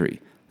inventory.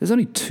 There's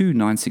only 2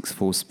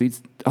 964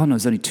 Speedsters. Oh, no,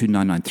 there's only 2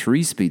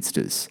 993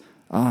 Speedsters.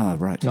 Ah,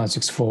 right.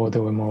 964,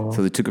 there were more.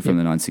 So they took it from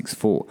the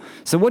 964.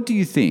 So what do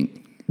you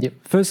think?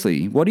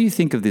 Firstly, what do you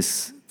think of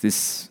this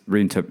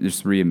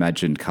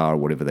reimagined car, or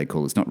whatever they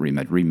call it? It's not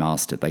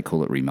remastered. They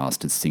call it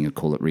remastered. Singer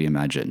call it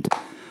reimagined.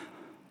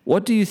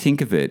 What do you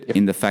think of it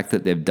in the fact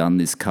that they've done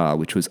this car,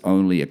 which was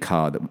only a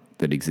car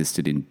that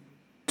existed in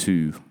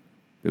 2?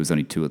 There was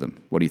only 2 of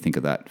them. What do you think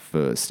of that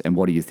first? And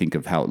what do you think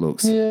of how it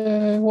looks?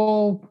 Yeah,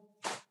 well,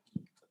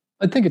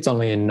 I think it's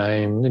only in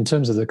name in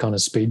terms of the kind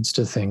of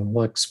Speedster thing.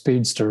 Like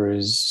Speedster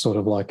is sort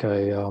of like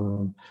a,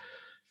 how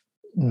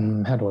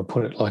do I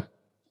put it? Like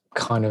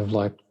kind of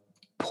like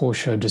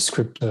Porsche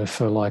descriptor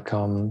for like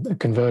a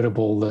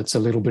convertible that's a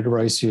little bit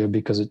racier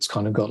because it's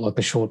kind of got like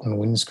the shortened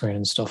windscreen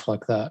and stuff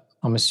like that.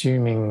 I'm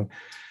assuming,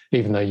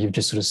 even though you've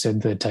just sort of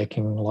said they're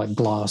taking like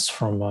glass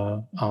from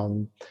a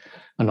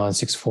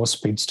 964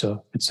 Speedster,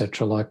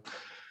 etc. Like,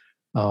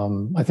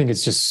 I think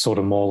it's just sort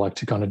of more like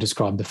to kind of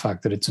describe the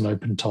fact that it's an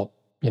open top,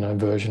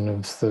 version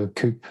of the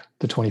coupe,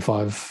 the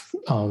 25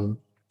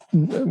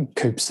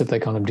 coupes that they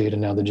kind of did,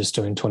 and now they're just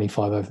doing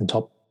 25 open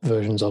top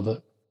versions of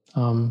it.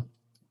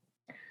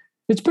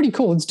 It's pretty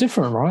cool. It's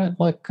different, right?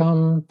 Like,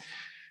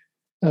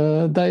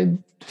 they,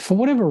 for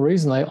whatever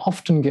reason, they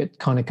often get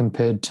kind of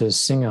compared to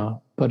Singer,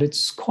 but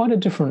it's quite a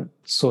different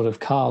sort of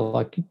car.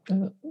 Like,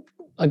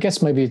 I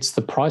guess maybe it's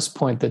the price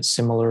point that's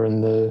similar,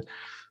 and the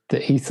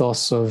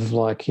ethos of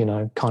like,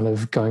 kind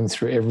of going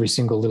through every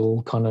single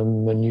little kind of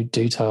minute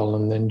detail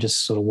and then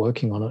just sort of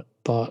working on it.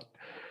 But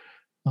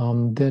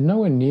they're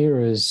nowhere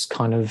near as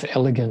kind of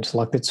elegant.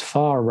 Like, it's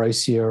far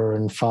racier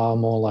and far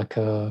more like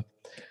a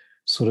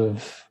sort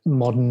of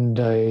modern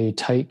day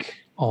take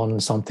on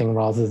something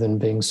rather than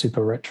being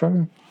super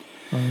retro.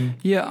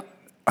 Yeah,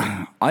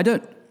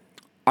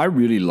 I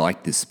really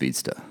like this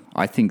Speedster.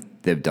 I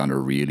think they've done a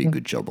really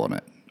good job on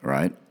it,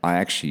 right?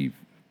 I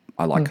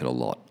like it a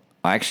lot.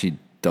 I actually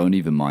don't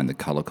even mind the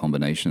color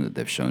combination that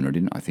they've shown it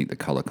in. I think the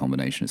color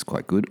combination is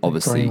quite good.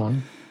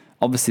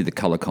 Obviously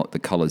the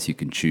colors you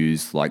can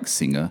choose, like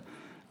Singer,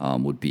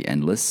 would be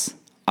endless.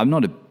 I'm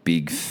not a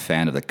big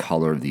fan of the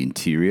color of the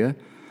interior,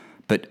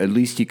 but at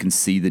least you can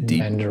see the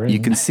deep. You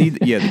can see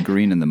the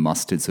green and the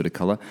mustard sort of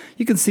color.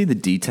 You can see the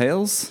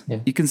details. Yeah.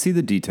 You can see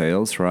the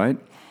details, right?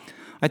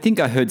 I think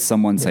I heard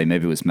someone say,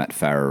 maybe it was Matt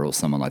Farrer or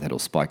someone like that, or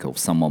Spike, or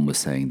someone was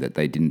saying that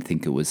they didn't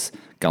think it was,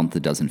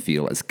 Gunther doesn't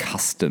feel as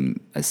custom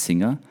as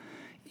Singer.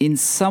 In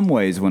some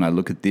ways, when I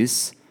look at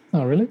this...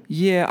 Oh, really?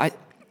 Yeah,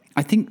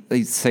 I think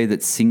they say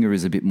that Singer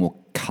is a bit more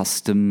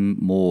custom,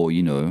 more,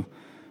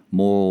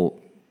 more...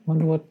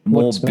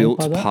 more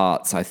built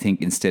parts, I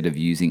think, instead of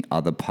using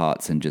other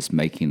parts and just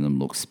making them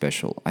look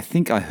special. I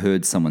think I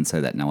heard someone say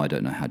that. Now, I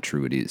don't know how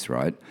true it is,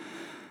 right?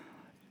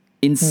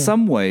 In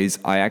some ways,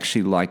 I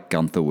actually like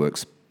Gunther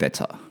Works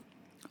better.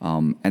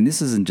 And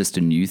this isn't just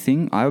a new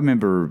thing. I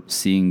remember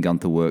seeing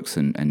Gunther Works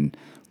and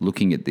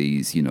looking at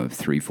these,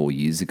 3-4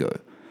 years ago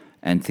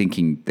and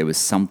thinking there was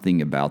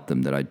something about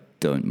them that I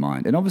don't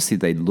mind. And obviously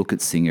they look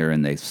at Singer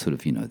and they sort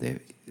of,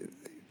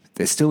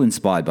 they're still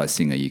inspired by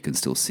Singer. You can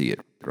still see it,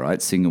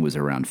 right? Singer was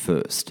around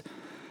first.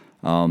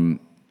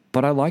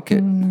 But I like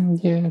it.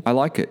 Yeah. I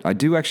like it. I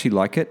do actually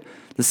like it.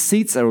 The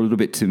seats are a little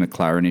bit too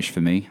McLaren-ish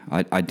for me.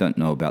 I don't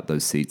know about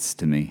those seats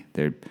to me.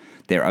 They're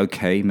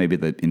okay. Maybe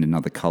they're in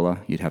another color.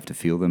 You'd have to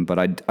feel them. But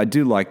I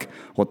do like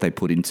what they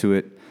put into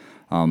it.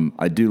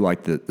 I do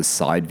like the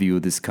side view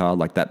of this car.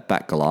 Like, that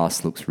back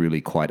glass looks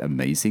really quite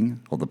amazing.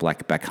 Or the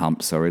back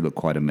hump, look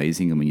quite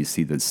amazing. And when you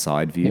see the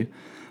side view.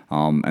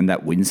 And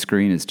that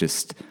windscreen is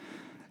just,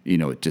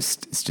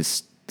 it's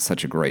just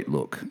such a great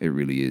look. It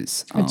really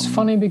is. It's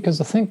funny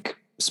because I think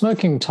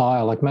Smoking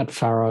Tire, like Matt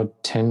Farah,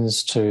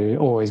 tends to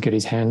always get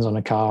his hands on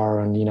a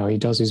car, and he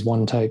does his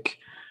one take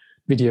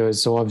videos.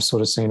 So I've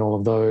sort of seen all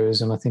of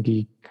those, and I think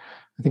I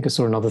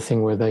saw another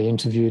thing where they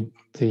interviewed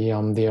the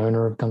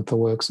owner of Gunther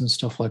Works and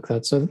stuff like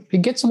that. So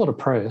it gets a lot of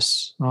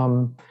press.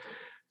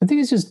 I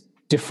think it's just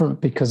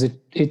different because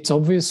it's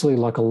obviously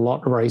like a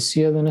lot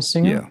racier than a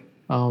Singer.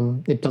 Yeah.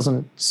 It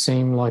doesn't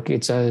seem like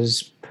it's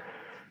as.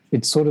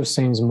 It sort of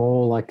seems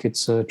more like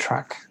it's a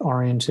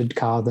track-oriented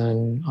car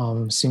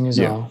than Singers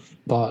are.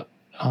 But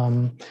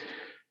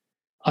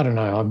I don't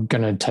know. I'm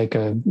going to take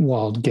a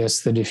wild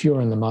guess that if you're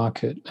in the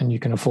market and you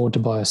can afford to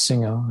buy a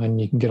Singer and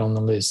you can get on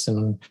the list,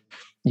 and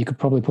you could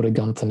probably put a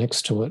Gunther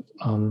next to it.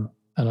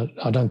 And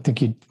I don't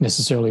think you'd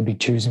necessarily be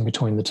choosing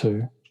between the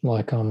two.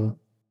 Like, and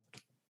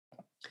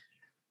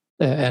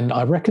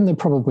I reckon they're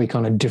probably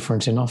kind of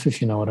different enough,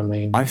 if you know what I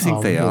mean. I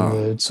think they are.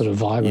 The sort of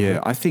vibe. Yeah, of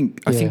it.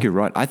 I think you're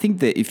right. I think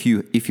that if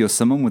you're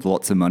someone with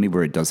lots of money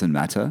where it doesn't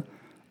matter,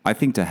 I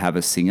think to have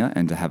a Singer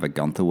and to have a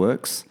Gunther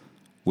Works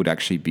would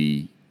actually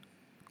be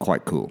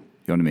quite cool.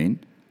 You know what I mean?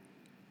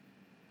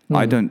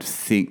 I don't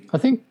think. I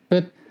think,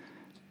 but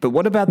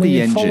what about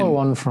the engine? Follow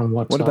on from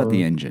what about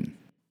the engine?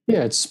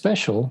 Yeah, it's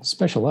special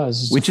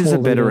as. Which is a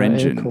better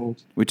engine?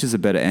 Which is a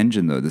better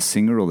engine, though, the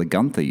Singer or the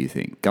Gunther, you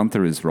think?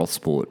 Gunther is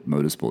Rothsport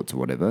Motorsports or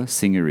whatever.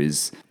 Singer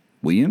is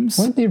Williams?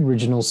 Weren't the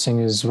original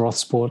Singers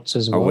Rothsports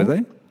as well? Oh, were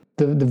they?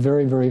 The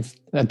very, very,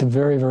 at the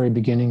very, very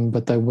beginning,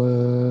 but they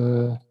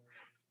were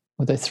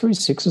they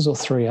 3.6s or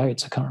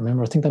 3.8s? I can't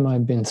remember. I think they might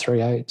have been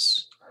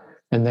 3.8s.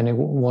 And then it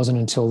wasn't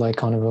until they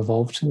kind of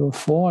evolved to a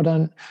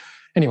 4.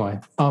 Anyway,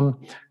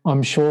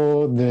 I'm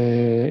sure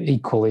they're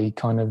equally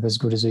kind of as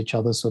good as each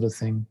other, sort of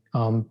thing.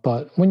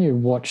 But when you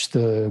watch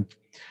the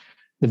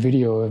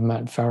video of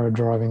Matt Farah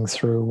driving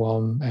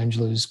through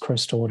Angela's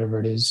Crest or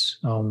whatever it is,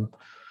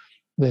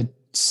 that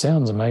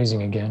sounds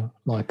amazing again.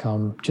 Like,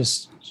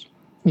 just,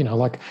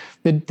 like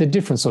they're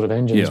different sort of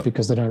engines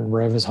because they don't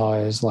rev as high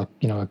as, like,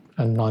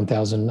 a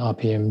 9,000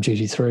 RPM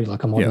GT3,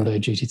 like a modern day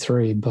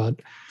GT3, but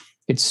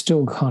it's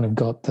still kind of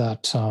got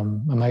that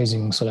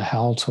amazing sort of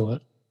howl to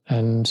it.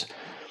 And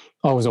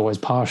I was always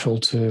partial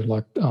to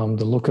like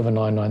the look of a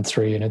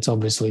 993, and it's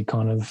obviously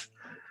kind of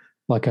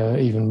like a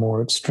even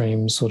more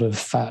extreme sort of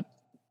fat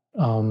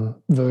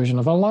version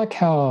of. I like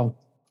how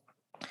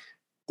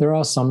there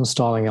are some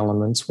styling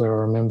elements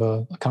where I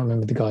can't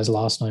remember the guy's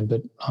last name,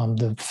 but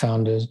the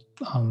founder,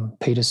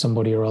 Peter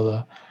somebody or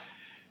other,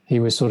 he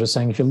was sort of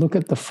saying, if you look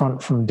at the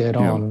front from dead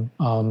on,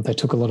 they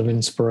took a lot of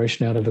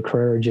inspiration out of a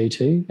Carrera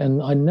GT,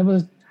 and I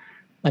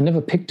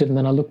never picked it, and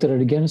then I looked at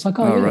it again. It's like,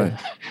 right.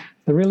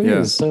 There really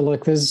is. So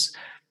like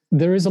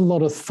there is a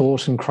lot of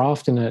thought and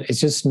craft in it. It's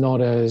just not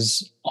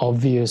as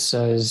obvious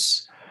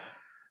as,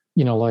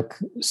 you know, like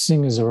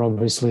Singers are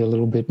obviously a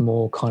little bit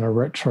more kind of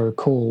retro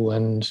cool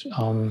and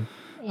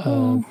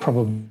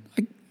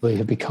probably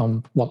have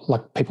become what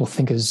like people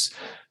think is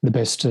the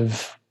best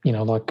of, you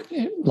know, like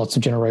lots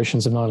of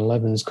generations of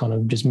 911s kind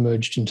of just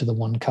merged into the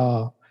one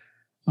car.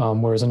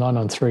 Whereas a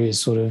 993 is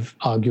sort of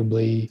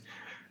arguably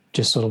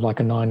just sort of like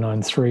a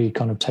 993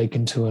 kind of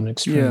taken to an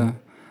extreme. Yeah.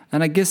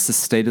 And I guess the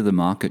state of the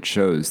market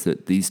shows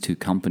that these two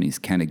companies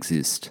can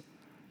exist.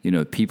 You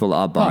know, people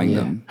are buying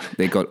them.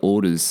 They got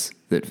orders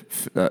that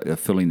are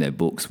filling their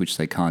books, which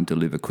they can't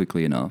deliver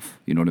quickly enough.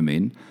 You know what I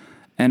mean?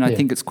 And I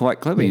think it's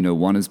quite clever. You know,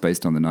 one is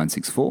based on the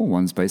 964,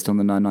 one's based on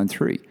the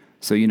 993.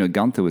 So, you know,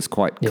 Gunther was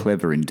quite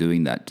clever in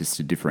doing that just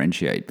to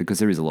differentiate because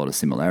there is a lot of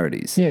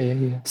similarities.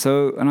 Yeah.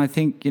 So, and I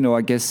think, you know,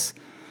 I guess,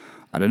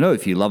 I don't know,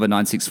 if you love a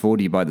 964,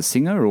 do you buy the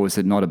Singer, or is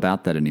it not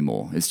about that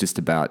anymore? It's just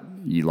about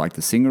you like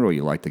the Singer or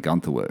you like the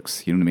Gunther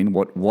Works. You know what I mean?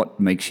 What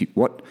makes you,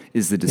 what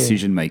is the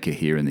decision maker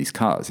here in these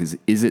cars?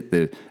 Is it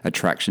the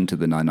attraction to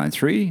the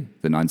 993,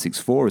 the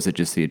 964, or is it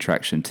just the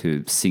attraction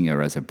to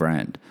Singer as a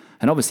brand?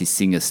 And obviously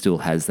Singer still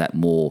has that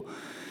more,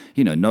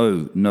 you know,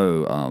 no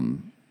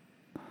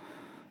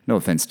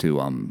offense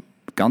to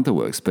Gunther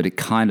Works, but it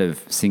kind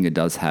of, Singer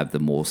does have the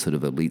more sort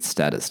of elite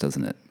status,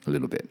 doesn't it? A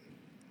little bit.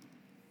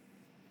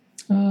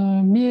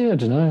 I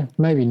don't know.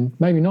 Maybe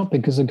not,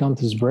 because the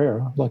Gunther's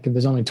rare. Like if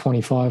there's only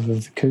 25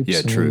 of the coupes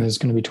and then there's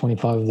going to be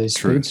 25 of these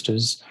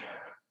speedsters,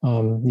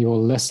 you're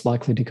less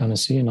likely to kind of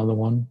see another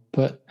one.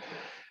 But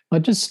I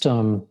just,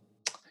 Matt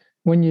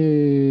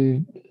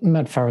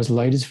Farah's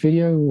latest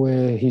video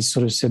where he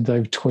sort of said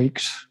they've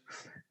tweaked.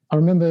 I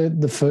remember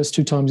the first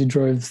two times he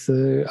drove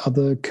the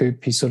other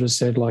coupe, he sort of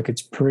said like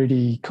it's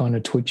pretty kind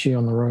of twitchy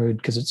on the road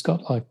because it's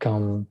got like,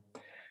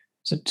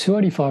 it's a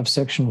 285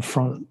 section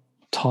front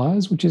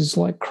tires, which is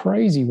like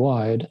crazy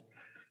wide.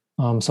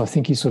 So I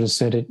think he sort of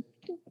said it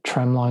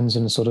tramlines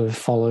and sort of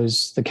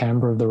follows the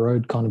camber of the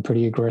road kind of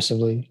pretty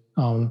aggressively.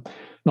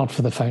 Not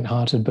for the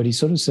faint-hearted, but he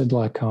sort of said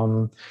like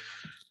the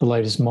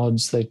latest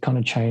mods, they kind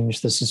of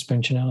changed the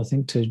suspension out, I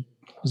think, to,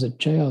 was it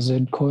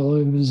JRZ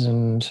coilovers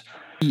and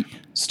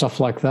stuff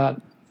like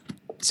that.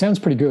 It sounds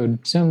pretty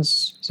good.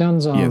 Sounds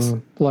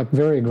like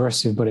very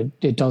aggressive, but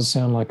it does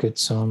sound like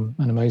it's an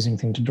amazing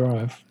thing to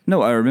drive.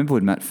 No, I remember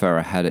when Matt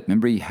Farah had it.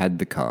 Remember he had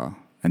the car,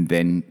 and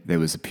then there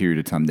was a period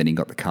of time, then he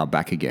got the car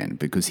back again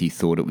because he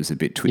thought it was a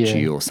bit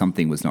twitchy or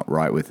something was not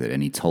right with it,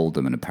 and he told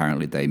them, and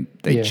apparently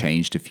they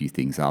changed a few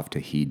things after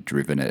he'd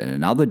driven it. And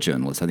another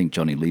journalist, I think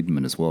Johnny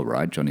Lieberman as well,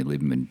 right? Johnny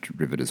Lieberman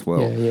drove it as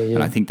well. Yeah.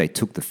 And I think they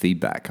took the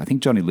feedback. I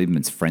think Johnny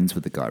Lieberman's friends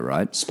with the guy,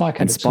 right?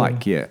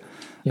 Spike. Yeah.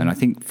 And I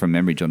think from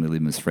memory, Johnny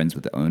Lieberman's friends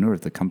with the owner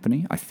of the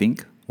company, I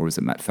think, or is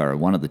it Matt Farah?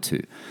 One of the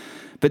two.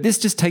 But this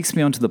just takes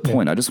me on to the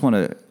point. I just want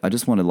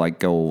to like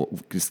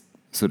just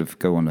sort of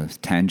go on a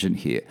tangent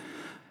here.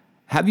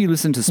 Have you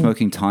listened to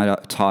Smoking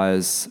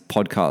Tires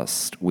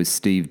podcast with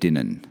Steve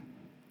Dinan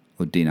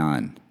or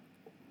Dinan?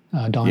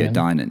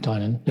 Dinan.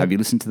 Yep. Have you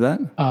listened to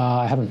that?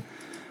 I haven't.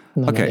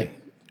 No, okay,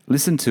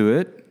 listen to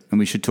it, and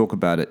we should talk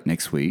about it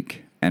next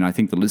week. And I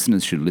think the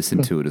listeners should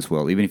listen to it as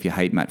well. Even if you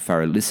hate Matt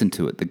Farah, listen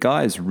to it. The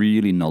guy is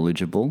really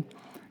knowledgeable.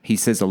 He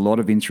says a lot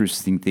of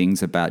interesting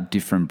things about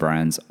different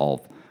brands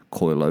of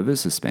coilover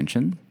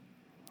suspension,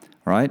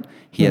 right?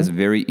 He has a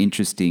very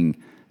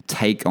interesting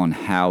take on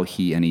how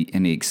he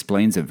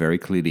explains it very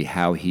clearly,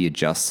 how he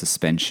adjusts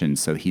suspension.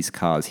 So his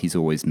cars, he's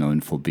always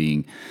known for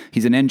being,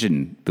 he's an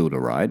engine builder,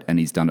 right? And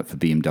he's done it for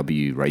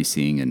BMW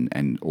racing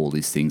and all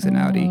these things in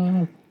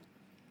Audi.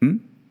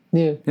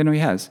 Yeah. You know, he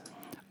has.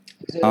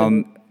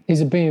 He's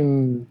a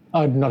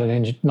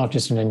not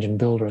just an engine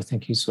builder. I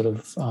think he's sort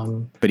of.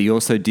 But he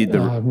also did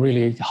the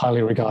really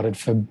highly regarded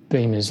for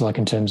Beamers, like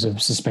in terms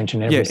of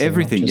suspension. Everything, yeah,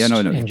 everything. Yeah, no.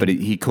 Engine. But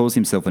he calls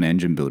himself an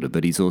engine builder.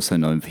 But he's also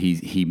known.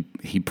 He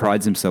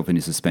prides himself in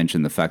his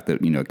suspension. The fact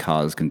that, you know,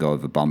 cars can go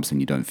over bumps and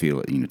you don't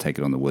feel it. You know, take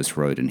it on the worst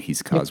road, and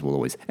his cars will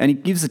always. And he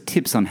gives the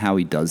tips on how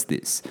he does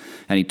this.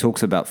 And he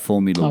talks about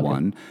Formula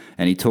One,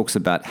 and he talks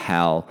about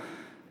how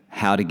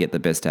to get the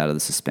best out of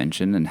the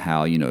suspension, and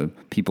how, you know,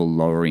 people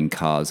lowering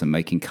cars and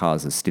making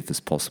cars as stiff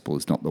as possible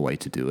is not the way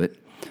to do it.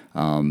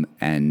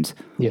 And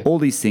all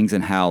these things,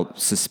 and how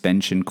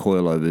suspension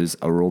coilovers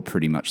are all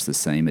pretty much the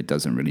same. It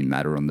doesn't really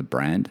matter on the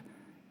brand.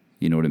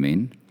 You know what I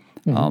mean?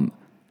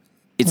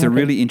 It's a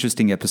really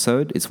interesting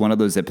episode. It's one of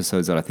those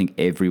episodes that I think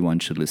everyone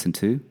should listen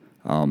to.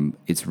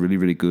 It's really,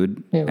 really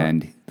good. Yeah, right.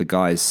 And the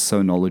guy is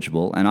so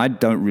knowledgeable. And I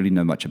don't really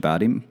know much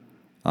about him.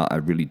 I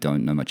really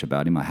don't know much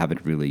about him. I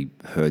haven't really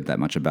heard that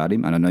much about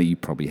him. And I know you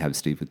probably have,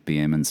 Steve, with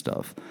BM and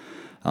stuff.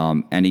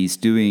 And he's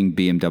doing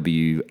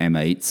BMW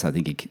M8s. I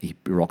think he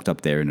rocked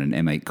up there in an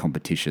M8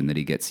 competition that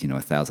he gets,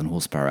 1,000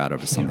 horsepower out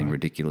of or something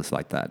ridiculous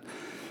like that.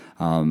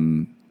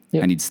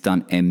 Yep. And he's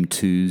done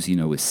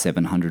M2s, with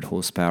 700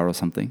 horsepower or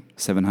something,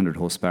 700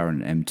 horsepower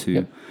in an M2.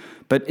 Yep.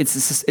 But it's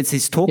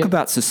his talk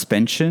about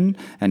suspension,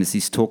 and it's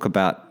his talk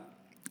about.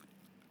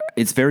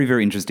 It's very,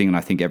 very interesting, and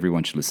I think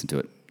everyone should listen to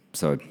it.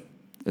 So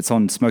it's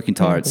on Smoking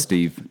Tire. It's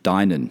Steve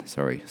Dinan.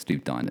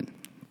 Steve Dinan.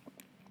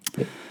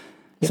 Yep.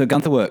 So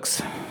Gunther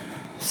Works.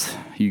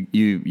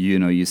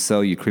 You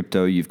sell your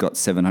crypto. You've got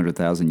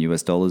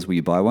 $700,000. Will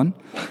you buy one?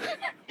 I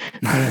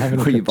don't have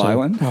any Will you crypto, buy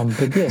one?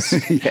 but yes,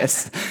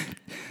 Yes.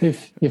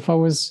 if I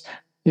was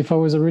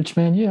a rich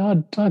man,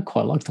 yeah, I'd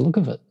quite like the look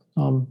of it.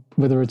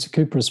 Whether it's a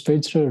Cooper or a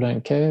Speedster, I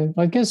don't care.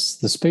 I guess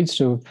the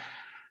Speedster,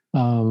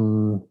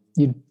 I'm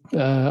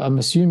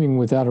assuming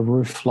without a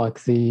roof,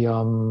 like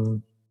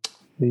the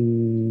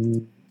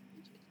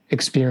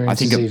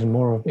experience is even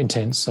more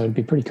intense. So it'd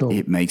be pretty cool.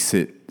 It makes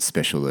it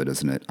special, though,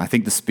 doesn't it? I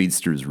think the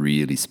Speedster is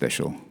really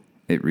special.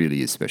 It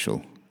really is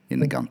special in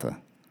the Gunther.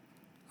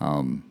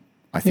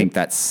 I think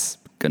that's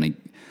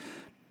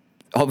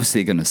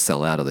obviously going to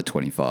sell out of the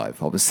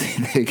 25.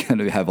 Obviously, they're going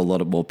to have a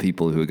lot of more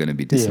people who are going to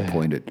be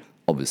disappointed,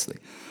 obviously.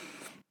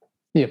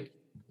 Yep.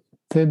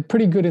 They're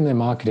pretty good in their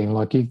marketing.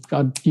 Like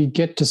you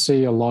get to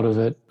see a lot of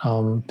it,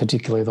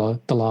 particularly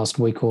the last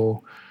week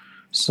or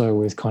so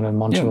with kind of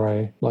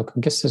Monterey. Yeah. Like I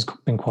guess there's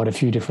been quite a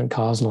few different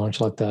cars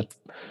launched like that,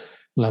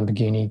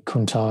 Lamborghini,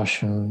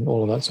 Countach and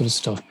all of that sort of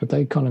stuff. But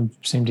they kind of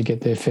seem to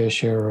get their fair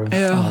share of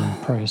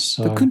press.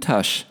 So, the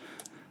Countach.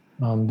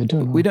 They're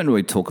doing we don't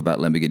really talk about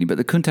Lamborghini, but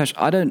the Countach,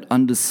 I don't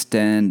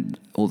understand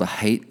all the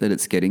hate that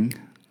it's getting.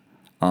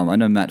 I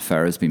know Matt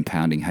Farah's been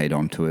pounding hate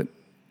onto it.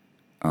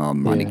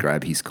 Money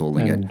grab, he's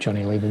calling it. And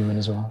Johnny Lieberman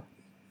as well.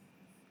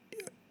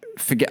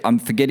 I'm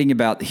forgetting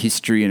about the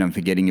history and I'm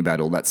forgetting about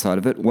all that side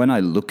of it. When I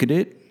look at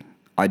it,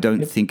 I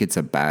don't think it's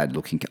a bad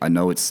looking. I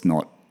know it's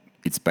not.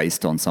 It's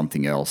based on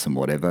something else and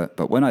whatever.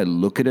 But when I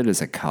look at it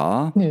as a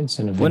car, it's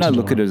an when I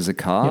look at it as a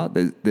car,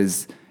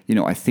 there's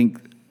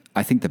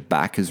I think the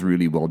back is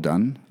really well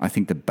done. I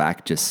think the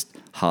back just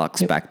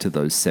harks back to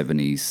those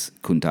 70s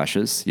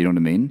Countaches. You know what I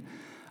mean?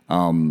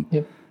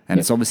 And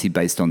it's obviously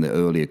based on the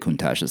earlier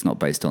Countach. It's not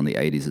based on the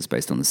 80s. It's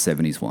based on the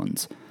 70s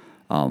ones,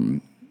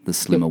 the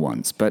slimmer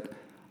ones. But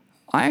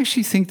I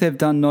actually think they've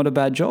done not a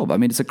bad job. I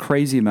mean, it's a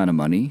crazy amount of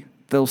money.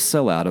 They'll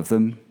sell out of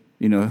them.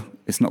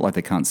 It's not like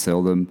they can't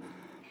sell them.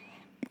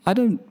 I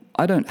don't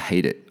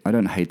hate it. I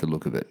don't hate the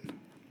look of it.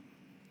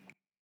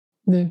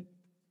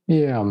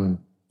 Yeah, I'm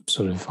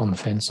sort of on the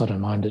fence. I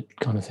don't mind it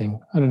kind of thing.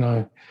 I don't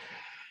know.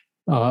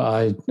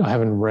 I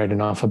haven't read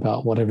enough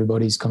about what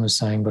everybody's kind of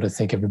saying, but I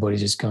think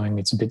everybody's just going,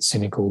 it's a bit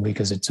cynical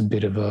because it's a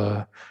bit of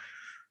a,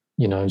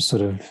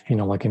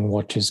 like in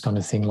watches kind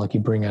of thing, like you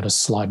bring out a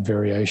slight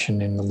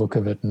variation in the look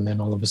of it and then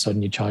all of a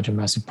sudden you charge a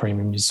massive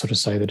premium. You sort of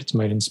say that it's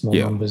made in small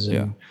numbers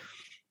and,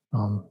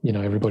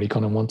 everybody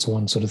kind of wants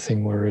one sort of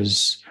thing,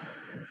 whereas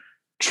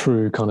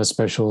true kind of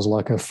specials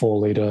like a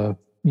 4-litre,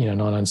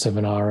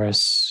 997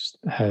 RS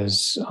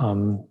has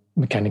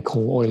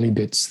mechanical oily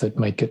bits that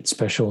make it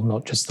special,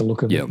 not just the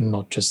look of it and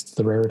not just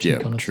the rarity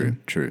kind of thing.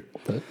 True.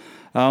 But,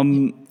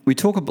 we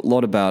talk a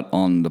lot about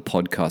on the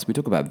podcast, we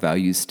talk about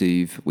values,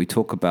 Steve. We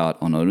talk about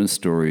on owner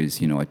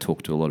stories, I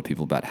talk to a lot of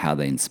people about how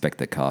they inspect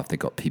their car, if they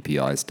got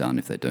PPIs done,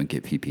 if they don't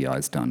get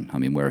PPIs done. I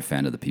mean, we're a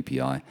fan of the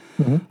PPI.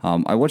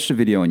 Mm-hmm. I watched a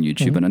video on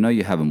YouTube and I know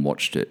you haven't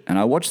watched it. And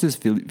I watched this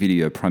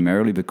video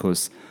primarily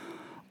because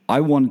I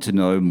wanted to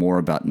know more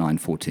about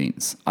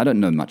 914s. I don't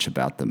know much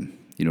about them.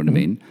 You know what I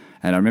mean?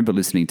 And I remember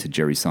listening to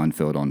Jerry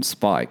Seinfeld on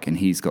Spike, and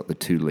he's got the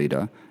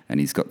 2-litre and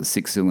he's got the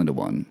 6-cylinder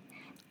one.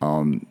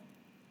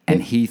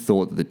 And he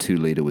thought that the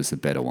 2-litre was the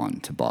better one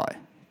to buy.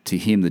 To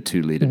him, the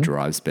 2-litre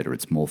drives better.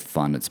 It's more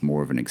fun. It's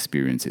more of an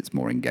experience. It's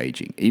more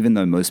engaging. Even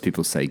though most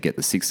people say get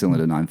the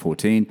 6-cylinder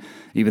 914,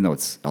 even though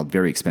it's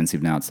very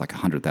expensive now, it's like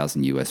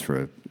 $100,000 US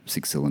for a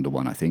 6-cylinder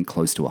one, I think,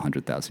 close to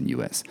 $100,000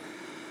 US.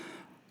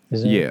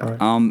 Yeah.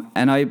 Right?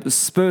 And I was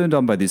spurred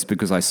on by this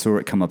because I saw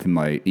it come up in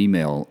my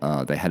email.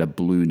 They had a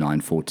blue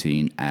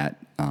 914 at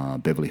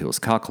Beverly Hills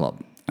Car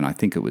Club, and I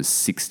think it was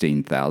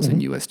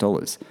 $16,000 US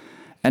dollars.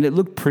 And it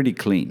looked pretty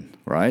clean,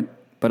 right?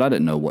 But I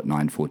don't know what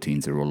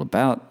 914s are all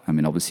about. I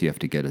mean, obviously you have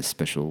to get a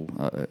special,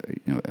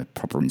 a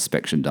proper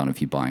inspection done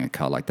if you're buying a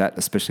car like that,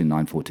 especially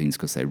 914s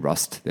because they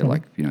rust. They're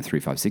like,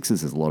 356s.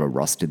 There's a lot of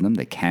rust in them.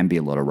 There can be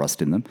a lot of rust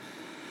in them.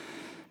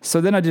 So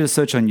then I did a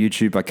search on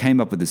YouTube. I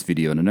came up with this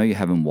video, and I know you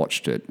haven't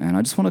watched it. And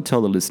I just want to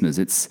tell the listeners,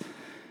 it's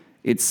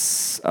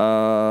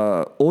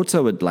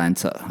Auto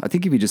Atlanta. I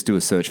think if you just do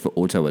a search for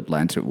Auto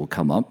Atlanta, it will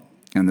come up.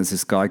 And there's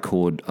this guy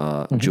called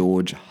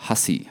George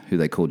Hussey, who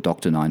they call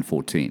Dr.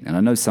 914. And I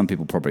know some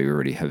people probably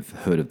already have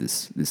heard of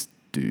this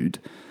dude.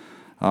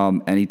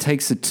 And he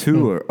takes a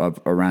tour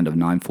of around of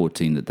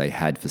 914 that they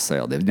had for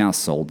sale. They've now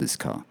sold this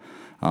car.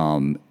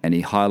 And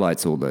he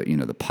highlights all the,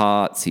 the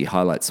parts. He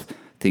highlights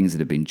things that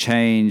have been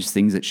changed,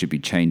 things that should be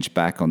changed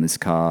back on this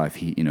car. If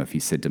he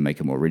said to make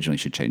it more original, he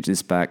should change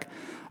this back.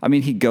 I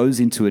mean, he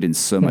goes into it in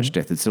so much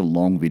depth. It's a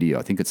long video.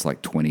 I think it's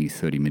like 20,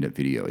 30-minute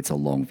video. It's a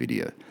long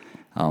video.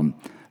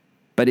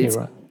 But it's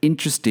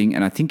interesting,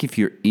 and I think if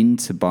you're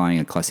into buying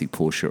a classic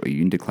Porsche or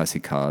you're into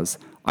classic cars,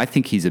 I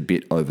think he's a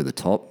bit over the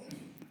top.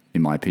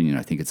 In my opinion,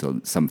 I think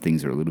some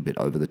things are a little bit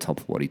over the top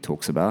of what he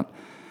talks about.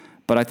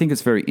 But I think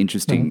it's very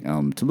interesting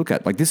to look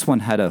at. Like this one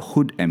had a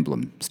hood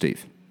emblem,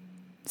 Steve.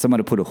 Someone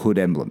had put a hood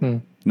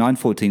emblem.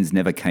 914s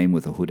never came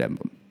with a hood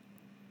emblem.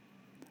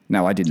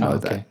 Now, I didn't know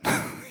that.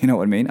 You know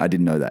what I mean? I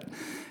didn't know that.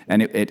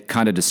 And it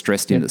kind of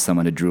distressed him that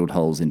someone had drilled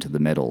holes into the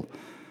metal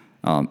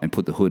and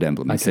put the hood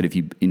emblem. He said, if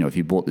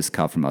you bought this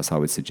car from us, I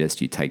would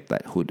suggest you take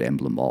that hood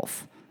emblem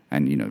off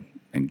and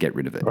get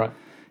rid of it. Right.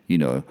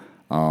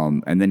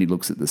 And then he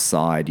looks at the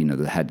side,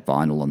 that had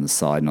vinyl on the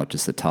side, not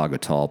just the Targa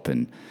top,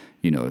 and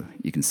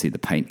you can see the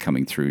paint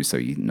coming through, so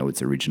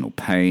it's original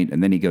paint.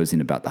 And then he goes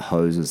in about the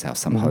hoses, how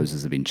some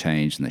hoses have been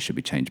changed and they should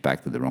be changed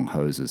back to the wrong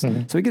hoses.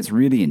 So he gets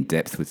really in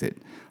depth with it.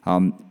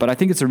 But I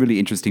think it's a really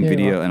interesting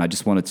video, and I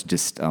just wanted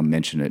to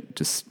mention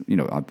it.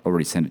 I've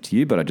already sent it to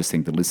you, but I just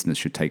think the listeners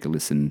should take a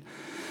listen,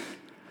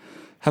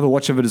 have a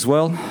watch of it as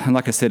well. And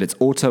like I said, it's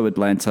Auto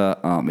Atlanta.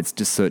 It's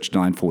just search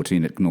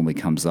 914. It normally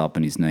comes up,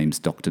 and his name's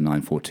Dr.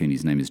 914.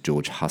 His name is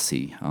George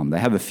Hussey. They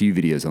have a few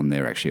videos on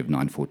there, actually, of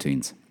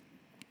 914s.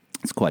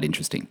 It's quite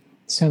interesting.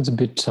 Sounds a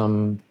bit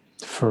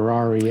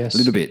Ferrari-esque. A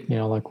little bit.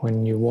 Like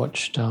when you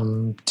watched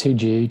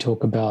TGE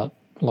talk about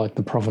like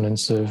the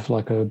provenance of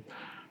like a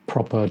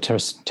proper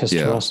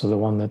Testarossa, the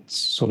one that's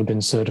sort of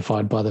been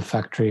certified by the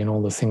factory, and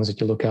all the things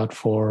that you look out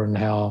for, and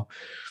how,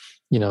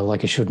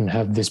 like it shouldn't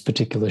have this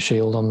particular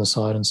shield on the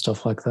side and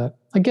stuff like that.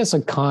 I guess I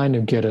kind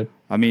of get it.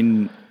 I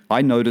mean,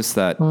 I noticed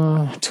that.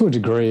 To a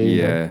degree.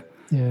 Yeah.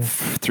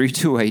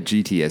 328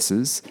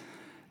 GTSs.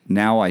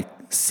 Now I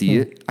see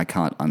it. I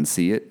can't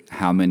unsee it.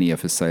 How many are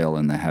for sale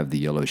and they have the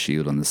yellow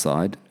shield on the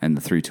side? And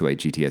the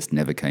 328 GTS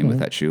never came with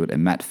that shield.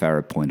 And Matt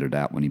Farah pointed it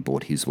out when he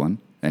bought his one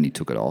and he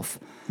took it off.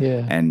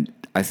 Yeah. And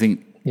I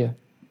think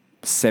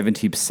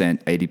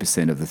 70%,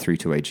 80% of the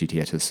 328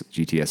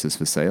 GTSs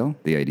for sale,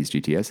 the 80s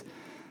GTS,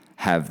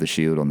 have the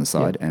shield on the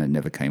side, and it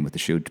never came with the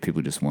shield.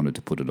 People just wanted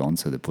to put it on,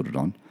 so they put it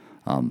on.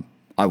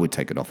 I would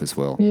take it off as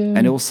well. Yeah.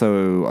 And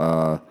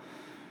also,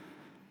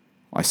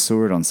 I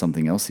saw it on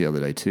something else the other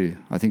day too.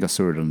 I think I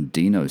saw it on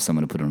Dino.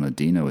 Someone had put it on a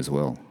Dino as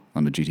well,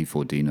 on a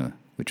GT4 Dino,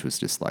 which was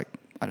just like,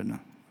 I don't know.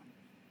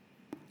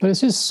 But it's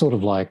just sort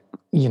of like,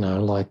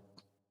 like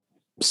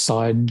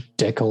side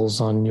decals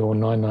on your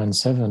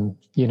 997,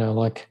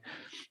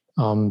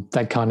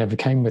 that car never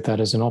came with that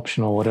as an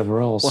option or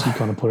whatever else. You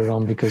kind of put it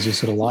on because you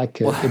sort of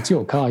like it. It's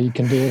your car. You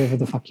can do whatever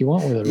the fuck you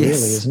want with it, really,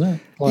 isn't it?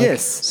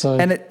 Yes. So,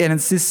 and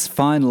it's this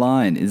fine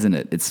line, isn't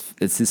it? It's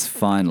this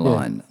fine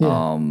line.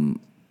 Yeah.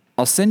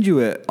 I'll send you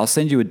a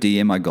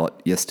DM I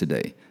got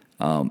yesterday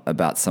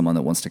about someone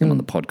that wants to come on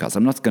the podcast.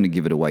 I'm not going to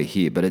give it away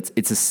here, but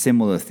it's a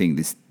similar thing.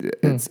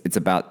 It's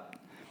about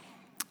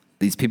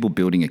these people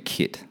building a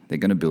kit. They're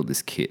going to build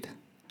this kit.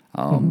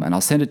 And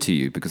I'll send it to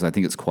you because I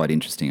think it's quite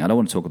interesting. I don't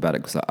want to talk about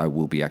it because I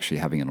will be actually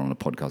having it on a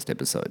podcast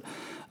episode.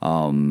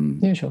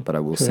 Sure. But I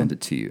will send it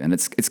to you. And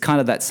it's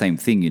kind of that same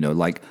thing,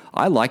 like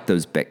I like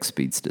those Beck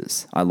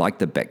Speedsters. I like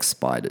the Beck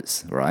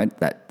Spiders, right?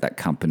 That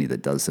company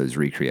that does those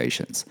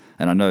recreations.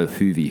 And I know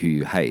Hoovy, who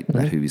you hate,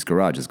 that Hoovy's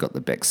Garage has got the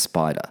Beck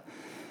Spider.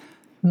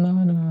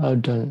 No, I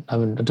don't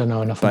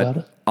know enough about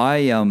it.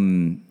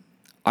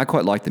 I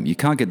quite like them. You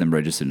can't get them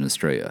registered in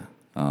Australia.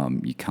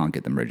 You can't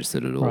get them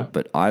registered at all. Right.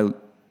 But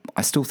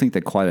I still think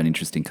they're quite an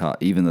interesting car,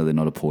 even though they're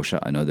not a Porsche.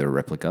 I know they're a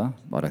replica,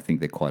 but I think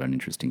they're quite an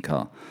interesting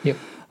car. Yep.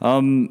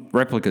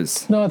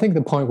 Replicas. No, I think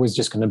the point was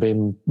just going to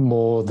be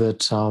more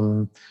that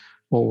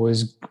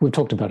we've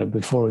talked about it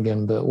before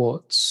again, but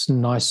what's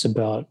nice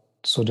about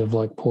sort of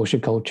like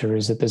Porsche culture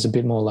is that there's a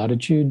bit more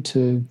latitude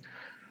to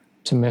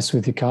mess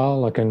with your car,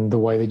 like in the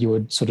way that you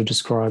were sort of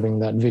describing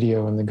that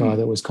video and the guy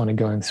that was kind of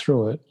going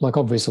through it. Like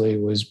obviously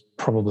it was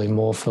probably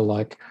more for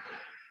like,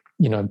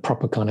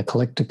 proper kind of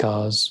collector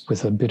cars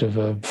with a bit of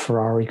a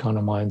Ferrari kind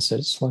of mindset.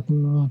 It's like,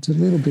 no, it's a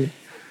little bit,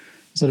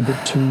 is that a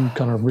bit too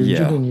kind of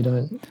rigid and you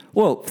don't...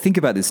 Well, think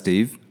about this,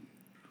 Steve.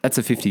 That's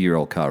a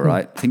 50-year-old car,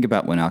 right? Think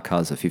about when our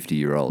cars are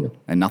 50-year-old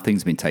and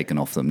nothing's been taken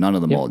off them. None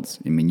of the mods.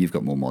 I mean, you've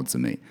got more mods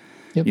than me.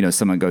 Yep.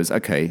 Someone goes,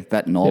 okay,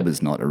 that knob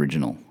is not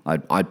original.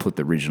 I'd put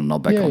the original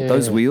knob back on.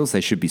 Those wheels, they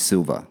should be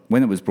silver.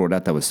 When it was brought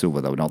out, they were silver.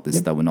 They were not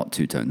this. They were not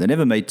two-tone. They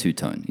never made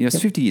two-tone. It's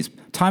 50 years.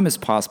 Time has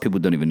passed. People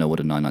don't even know what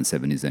a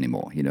 997 is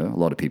anymore. A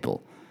lot of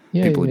people.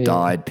 People have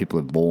died. People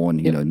have born.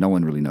 No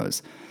one really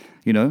knows.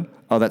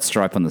 That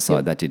stripe on the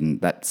side,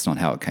 that's not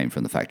how it came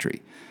from the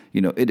factory.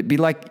 It'd be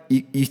like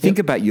you think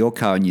about your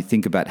car and you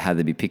think about how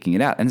they'd be picking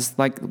it out. And it's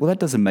like, well, that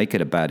doesn't make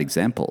it a bad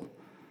example.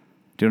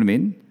 Do you know what I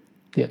mean?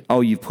 Yeah.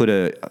 Oh, you've put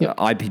a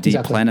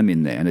IPD plenum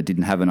in there and it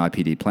didn't have an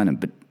IPD plenum.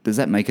 But does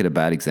that make it a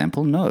bad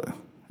example? No,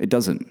 it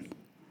doesn't.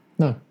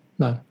 No.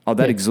 Oh,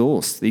 that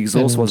exhaust. The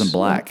exhaust wasn't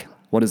black.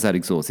 What is that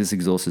exhaust? This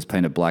exhaust is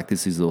painted black.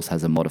 This exhaust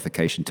has a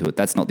modification to it.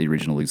 That's not the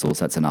original exhaust.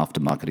 That's an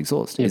aftermarket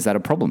exhaust. Yep. Is that a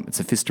problem? It's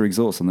a Fister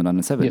exhaust on the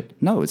 997. Yep.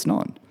 No, it's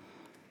not.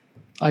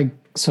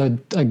 So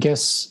I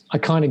guess I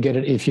kind of get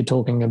it if you're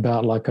talking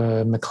about like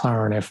a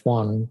McLaren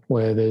F1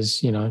 where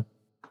there's, you know,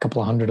 a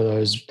couple of hundred of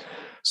those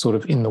sort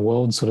of in the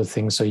world sort of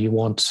thing. So you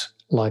want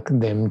like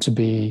them to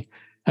be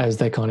as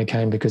they kind of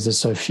came because there's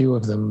so few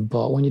of them.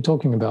 But when you're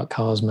talking about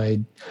cars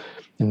made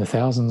in the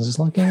thousands, it's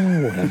like,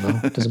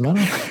 whatever. Does it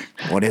matter?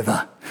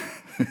 Whatever.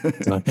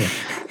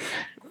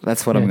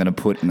 That's what I'm going to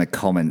put in the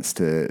comments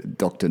to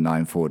Dr.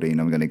 914.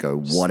 I'm going to go,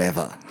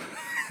 whatever.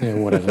 Yeah,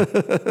 whatever.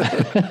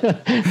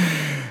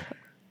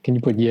 Can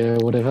you put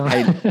whatever?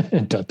 Hey,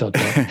 dot.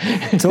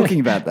 Talking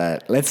about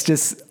that,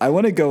 I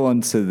want to go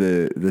on to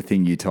the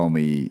thing you told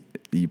me,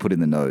 you put in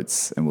the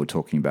notes and we were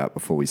talking about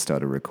before we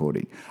started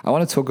recording. I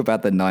want to talk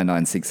about the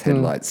 996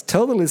 headlights.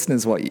 Tell the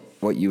listeners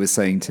what you were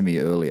saying to me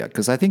earlier,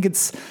 because I think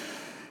it's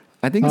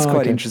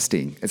quite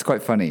interesting. It's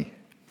quite funny.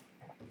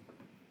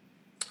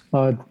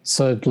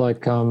 So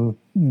like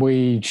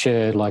we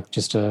share like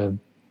just a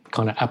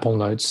kind of Apple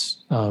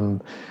Notes,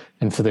 and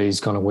for these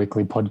kind of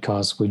weekly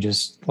podcasts, we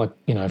just like,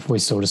 you know, if we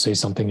sort of see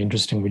something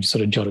interesting, we just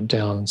sort of jot it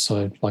down.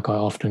 So like I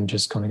often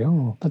just kind of go,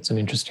 oh, that's an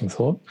interesting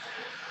thought.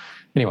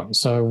 Anyway,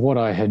 so what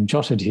I had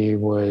jotted here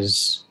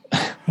was,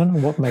 I don't know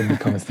what made me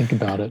kind of think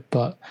about it,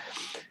 but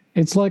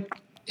it's like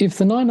if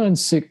the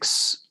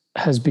 996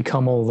 has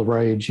become all the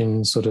rage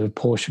in sort of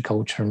Porsche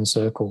culture and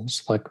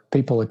circles, like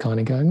people are kind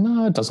of going,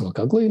 no, it doesn't look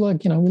ugly.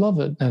 Like, you know, we love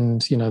it.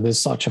 And, you know, there's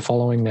such a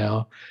following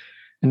now.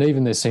 And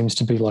even there seems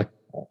to be like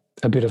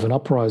a bit of an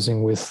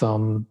uprising with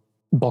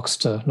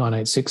Boxster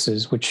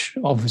 986s, which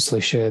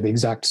obviously share the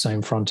exact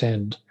same front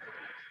end.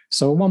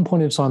 So at one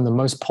point in time, the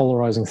most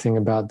polarizing thing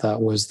about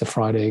that was the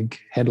fried egg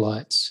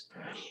headlights.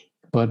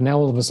 But now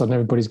all of a sudden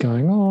everybody's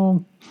going,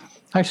 oh,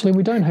 actually,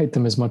 we don't hate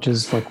them as much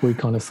as like we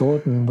kind of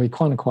thought, and we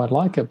kind of quite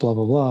like it, blah,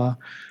 blah, blah.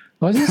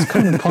 I was just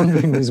kind of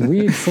pondering this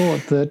weird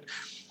thought that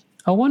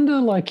I wonder,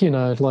 like, you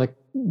know, like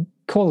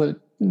call it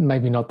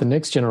maybe not the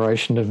next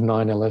generation of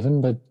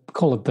 911, but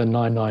call it the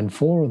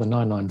 994 or the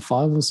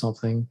 995 or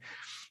something.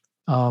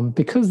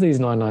 Because these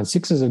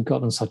 996s have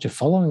gotten such a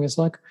following, it's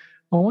like,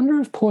 I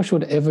wonder if Porsche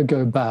would ever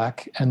go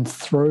back and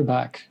throw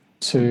back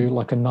to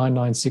like a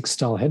 996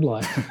 style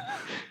headlight.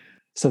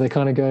 So they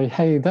kind of go,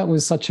 hey, that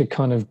was such a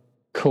kind of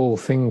cool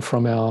thing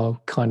from our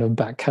kind of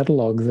back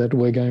catalogue that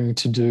we're going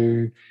to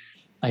do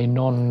a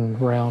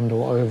non-round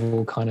or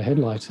oval kind of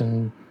headlight.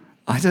 And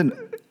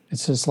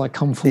it's just like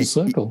come full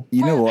circle.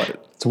 You know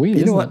what? It's weird,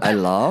 You know isn't what? I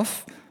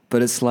laugh,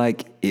 but it's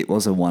like it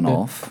was a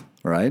one-off,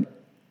 right?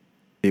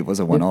 It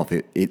was a one-off.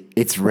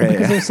 It's rare. Well,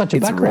 because there's such a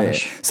it's backlash.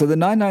 Rare. So the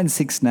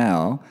 996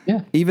 now,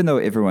 Yeah. even though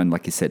everyone,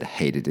 like you said,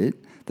 hated it,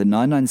 the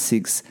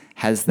 996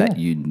 has that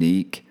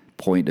unique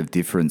point of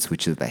difference,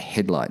 which is the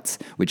headlights,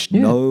 which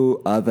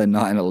no other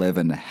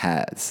 911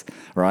 has,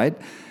 right?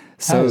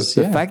 So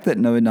the fact that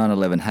no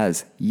 911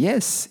 has,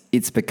 yes,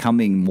 it's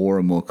becoming more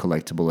and more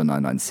collectible in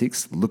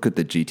 996. Look at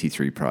the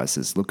GT3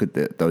 prices. Look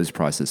at those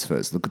prices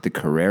first. Look at the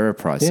Carrera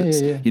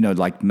prices. You know,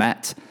 like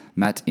Matt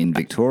in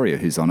Victoria,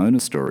 who's on Owner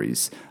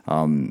Stories.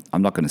 I'm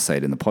not going to say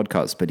it in the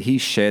podcast, but he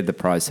shared the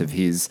price of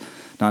his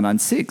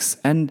 996.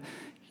 And,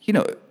 you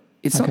know,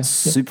 it's not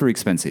super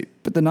expensive,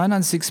 but the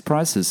 996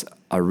 prices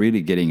are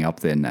really getting up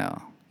there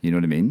now. You know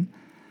what I mean?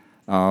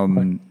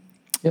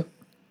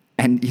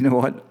 And you know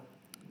what?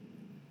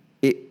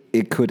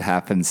 It could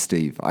happen,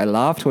 Steve. I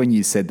laughed when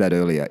you said that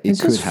earlier. It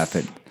could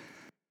happen.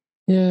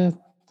 Yeah.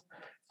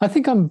 I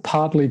think I'm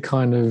partly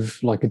kind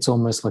of like it's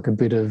almost like a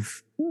bit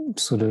of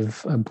sort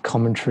of a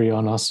commentary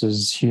on us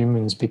as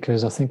humans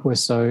because I think we're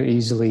so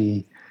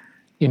easily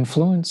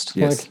influenced.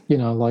 Yes. Like, you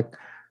know, like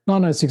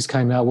 996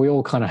 came out, we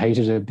all kind of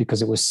hated it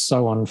because it was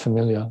so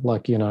unfamiliar.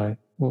 Like, you know,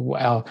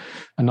 a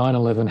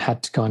 911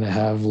 had to kind of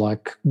have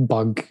like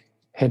bug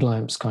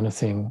headlamps kind of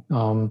thing.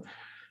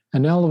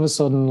 And now all of a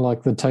sudden,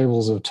 like the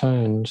tables have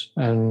turned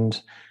and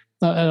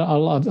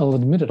I'll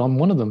admit it, I'm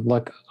one of them.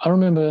 Like I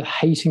remember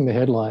hating the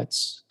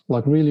headlights,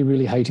 like really,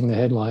 really hating the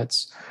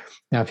headlights.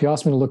 Now, if you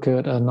ask me to look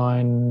at a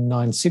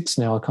 996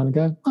 now, I kind of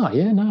go, oh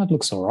yeah, no, it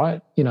looks all right.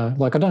 You know,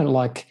 like I don't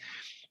like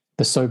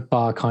the soap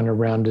bar kind of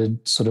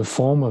rounded sort of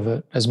form of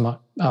it as much.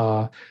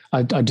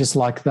 I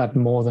dislike that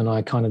more than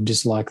I kind of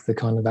dislike the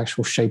kind of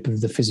actual shape of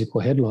the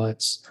physical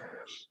headlights.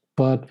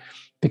 But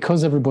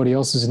because everybody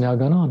else is now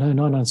going, oh no,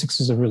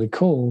 996s are really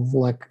cool,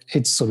 like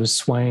it's sort of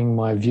swaying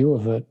my view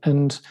of it.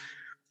 And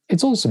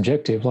it's all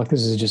subjective. Like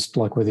this is just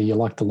like whether you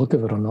like the look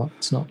of it or not.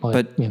 It's not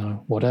like, you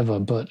know, whatever,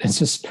 but it's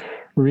just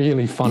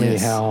really funny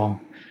how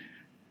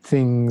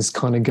things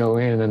kind of go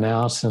in and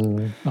out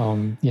and,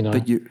 you know.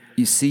 But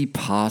you see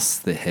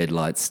past the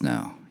headlights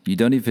now. You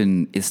don't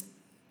even,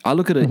 I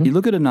look at it, you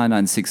look at a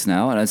 996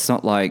 now and it's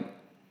not like,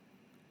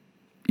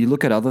 you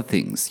look at other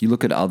things, you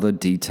look at other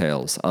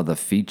details, other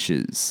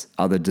features,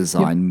 other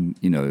design,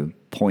 you know,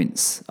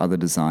 points, other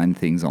design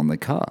things on the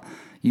car.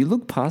 You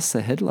look past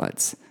the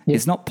headlights.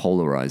 It's not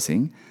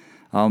polarizing.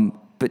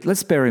 But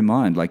let's bear in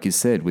mind, like you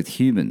said, with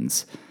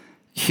humans,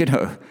 you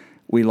know,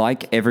 we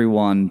like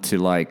everyone to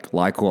like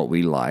what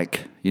we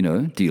like. You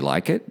know, do you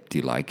like it? Do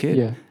you like it?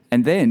 Yeah.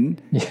 And then,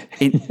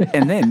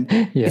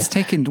 Yeah. it's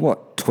taken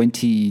what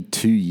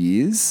 22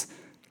 years.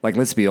 Like,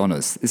 let's be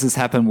honest. This has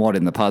happened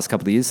in the past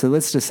couple of years. So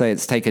let's just say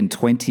it's taken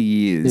 20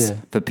 years Yeah.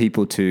 for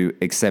people to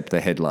accept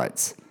the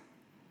headlights.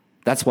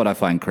 That's what I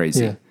find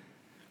crazy. Yeah,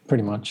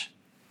 pretty much.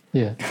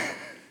 Yeah.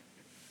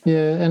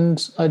 Yeah,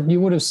 and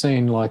you would have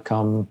seen like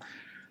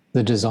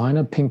the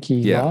designer Pinky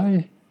Yeah.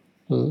 Lai,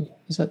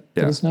 is that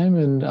Yeah. his name?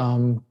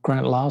 And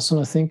Grant Larson,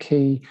 I think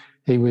he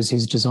was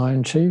his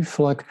design chief.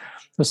 Like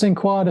I've seen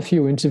quite a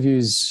few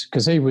interviews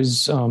because he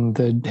was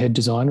the head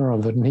designer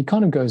of it, and he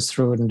kind of goes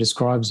through it and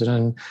describes it.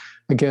 And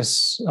I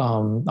guess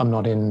I'm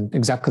not in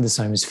exactly the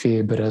same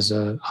sphere, but as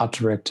an art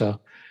director,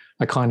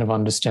 I kind of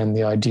understand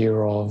the idea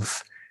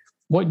of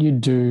what you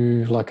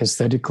do like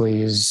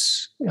aesthetically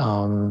is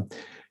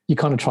you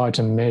kind of try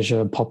to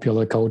measure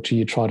popular culture.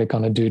 You try to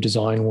kind of do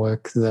design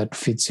work that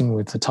fits in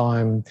with the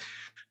time.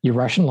 You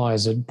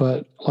rationalize it,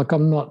 but like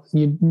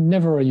you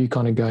never are you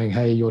kind of going,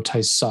 hey, your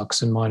taste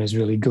sucks and mine is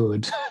really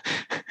good,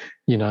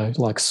 you know,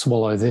 like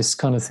swallow this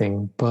kind of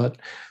thing. But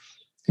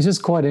it's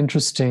just quite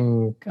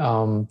interesting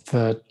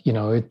that, you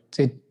know,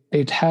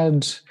 it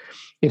had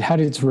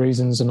its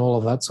reasons and all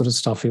of that sort of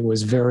stuff. It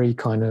was very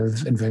kind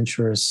of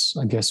adventurous,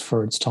 I guess,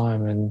 for its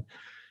time and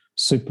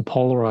super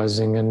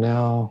polarizing. And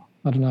now,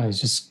 I don't know, it's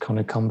just kind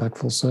of come back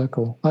full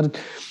circle. I'd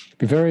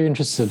be very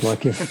interested,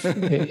 like if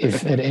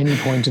at any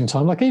point in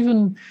time, like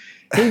even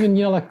you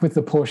know, like with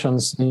the Porsche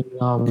Unseen,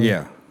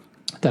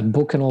 that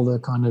book and all the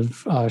kind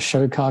of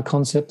show car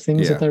concept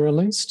things that they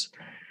released,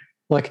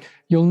 like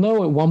you'll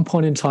know at one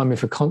point in time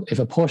if a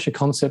Porsche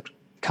concept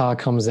car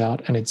comes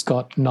out and it's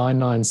got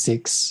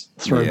 996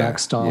 throwback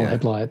style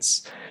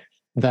headlights,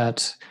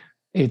 that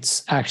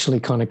it's actually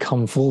kind of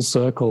come full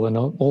circle, and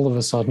all of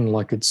a sudden,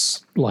 like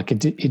it's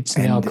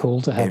now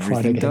cool to have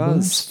everything Friday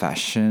does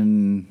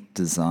fashion,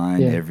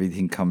 design,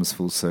 everything comes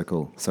full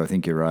circle. So I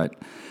think you're right.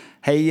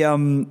 Hey,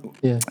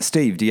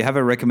 Steve, do you have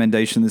a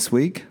recommendation this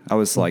week? I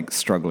was like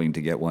struggling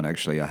to get one.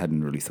 Actually, I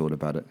hadn't really thought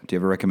about it. Do you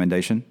have a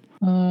recommendation?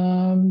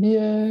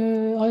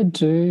 Yeah, I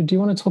do. Do you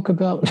want to talk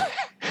about?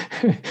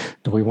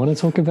 Do we want to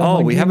talk about?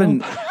 Oh, we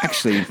haven't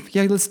actually.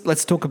 Yeah,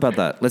 let's talk about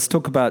that. Let's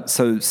talk about.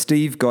 So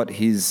Steve got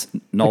his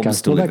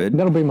knobs delivered.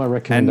 That'll be my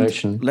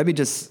recommendation. And let me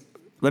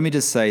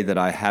just say that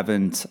I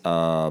haven't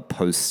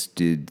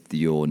posted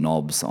your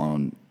knobs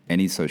on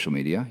any social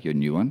media. Your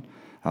new one.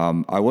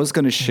 I was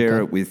going to share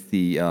it with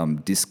the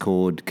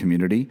Discord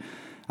community.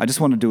 I just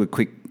want to do a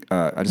quick.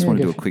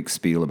 Do a quick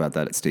spiel about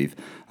that, Steve.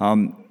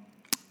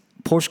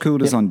 Porsche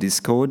Cooled is on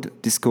Discord.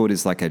 Discord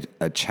is like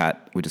a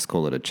chat. We just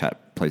call it a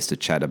chat place to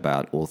chat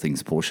about all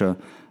things Porsche.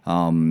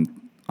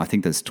 I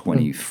think there's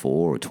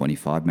 24 or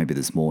 25, maybe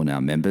there's more now,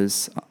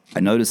 members. I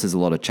notice there's a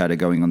lot of chatter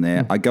going on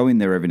there. I go in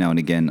there every now and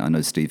again. I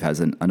know Steve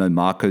hasn't. I know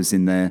Marco's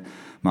in there.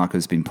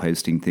 Marco's been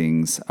posting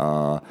things.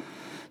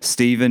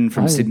 Stephen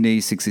from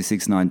Sydney,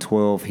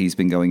 66912, he's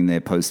been going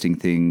there posting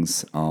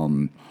things.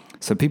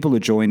 So people are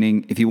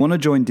joining. If you want to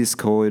join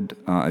Discord,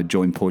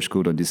 join Porsche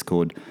Cooled on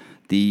Discord.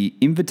 The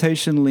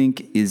invitation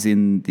link is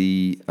in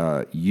the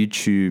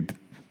YouTube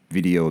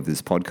video of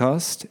this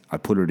podcast. I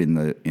put it in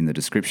the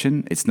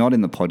description. It's not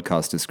in the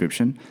podcast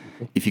description.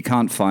 If you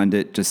can't find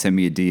it, just send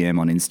me a DM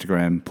on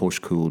Instagram,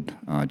 Porsche Cooled.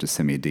 Just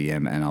send me a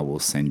DM and I will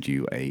send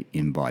you a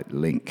invite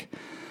link.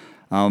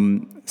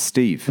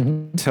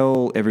 Steve,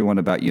 tell everyone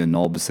about your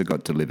knobs that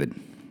got delivered.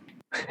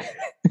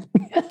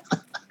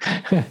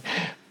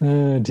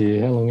 Oh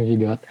dear, how long have you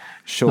got?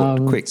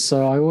 Short, quick.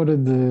 So I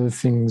ordered the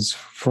things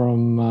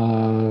from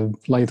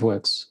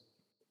Latheworks,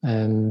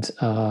 and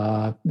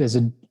there's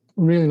a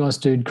really nice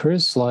dude,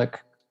 Chris.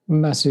 Like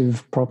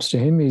massive props to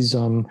him.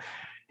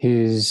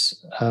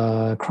 His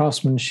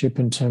craftsmanship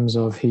in terms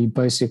of he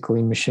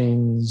basically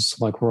machines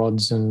like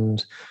rods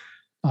and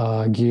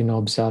gear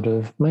knobs out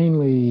of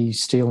mainly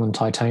steel and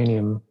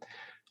titanium.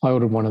 I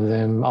ordered one of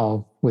them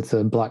with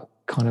the black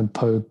kind of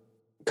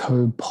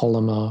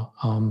copolymer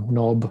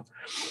knob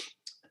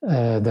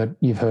that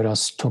you've heard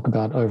us talk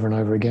about over and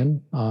over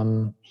again.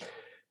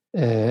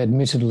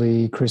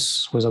 Admittedly,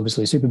 Chris was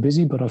obviously super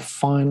busy, but I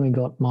finally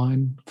got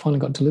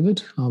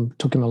delivered.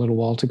 Took him a little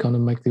while to kind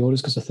of make the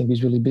orders because I think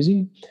he's really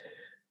busy.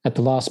 At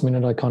the last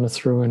minute, I kind of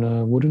threw in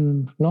a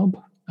wooden knob,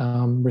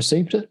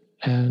 received it,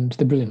 and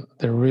they're brilliant.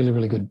 They're really,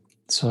 really good.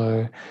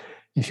 So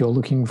if you're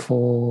looking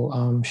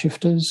for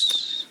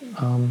shifters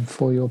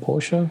for your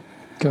Porsche,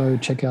 go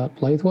check out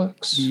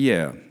Latheworks.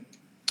 Yeah.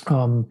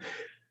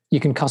 You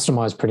can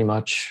customize pretty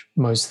much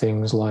most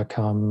things. Like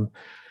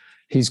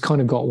he's kind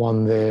of got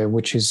one there,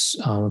 which is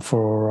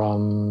for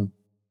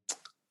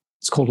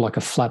it's called like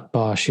a flat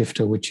bar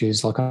shifter, which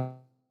is like on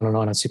a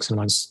 996 and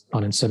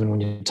 997.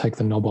 When you take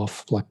the knob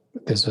off, like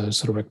there's a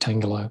sort of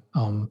rectangular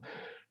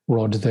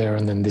rod there,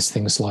 and then this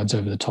thing slides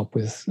over the top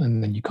with,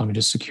 and then you kind of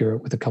just secure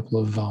it with a couple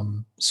of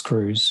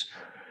screws.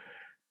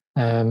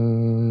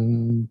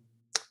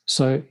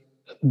 So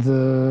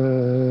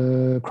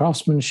the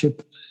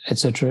craftsmanship,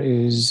 etc.,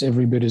 is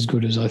every bit as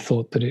good as I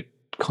thought that it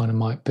kind of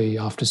might be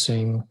after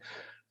seeing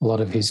a lot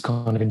of his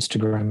kind of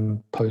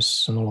Instagram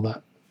posts and all of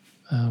that.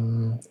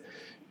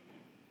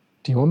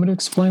 Do you want me to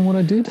explain what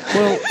I did?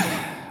 Well,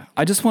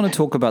 I just want to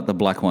talk about the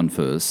black one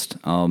first.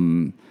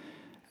 And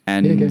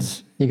you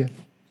go.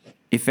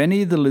 If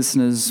any of the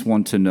listeners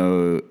want to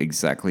know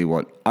exactly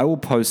what I will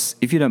post,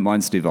 if you don't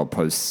mind, Steve, I'll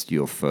post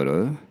your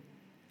photo.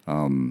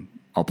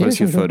 I'll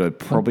post your photo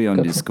probably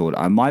on Discord.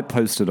 I might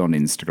post it on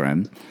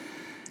Instagram.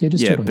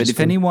 Yeah, but if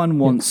anyone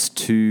wants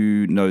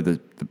to know the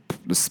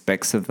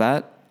specs of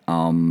that,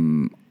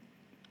 you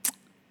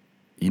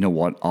know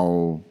what?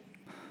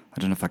 I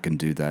don't know if I can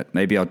do that.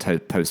 Maybe I'll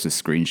post a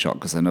screenshot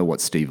because I know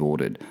what Steve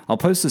ordered. I'll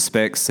post the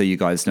specs so you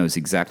guys know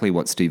exactly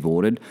what Steve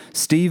ordered.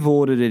 Steve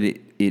ordered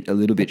it a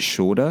little bit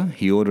shorter.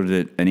 He ordered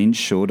it an inch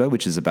shorter,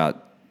 which is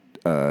about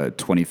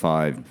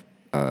 25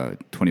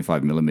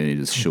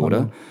 millimeters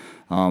shorter.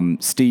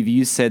 Steve,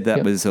 you said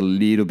that was a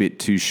little bit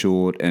too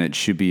short, and it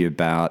should be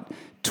about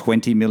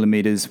 20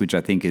 millimeters, which I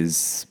think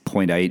is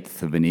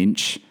 0.8 of an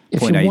inch.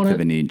 0.8 of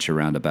an inch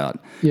around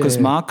about. Because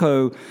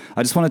Marco,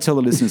 I just want to tell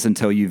the listeners and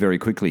tell you very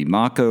quickly,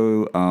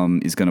 Marco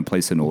is going to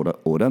place an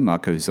order.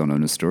 Marco, who's on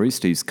Owner Story,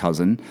 Steve's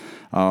cousin.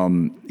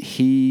 I'm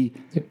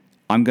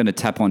going to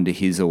tap onto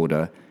his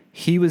order.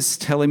 He was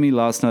telling me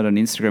last night on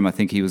Instagram, I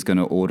think he was going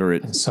to order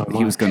it.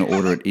 He was going to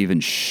order it even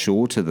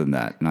shorter than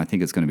that. And I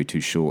think it's going to be too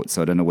short.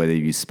 So I don't know whether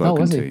you've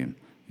spoken to him.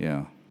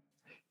 Yeah.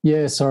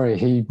 Yeah, sorry.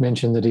 He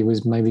mentioned that he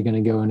was maybe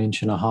going to go an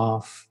inch and a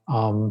half.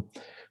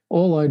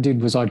 All I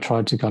did was I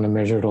tried to kind of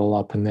measure it all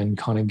up and then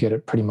kind of get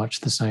it pretty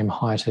much the same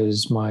height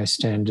as my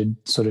standard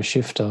sort of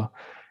shifter.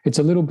 It's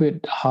a little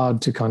bit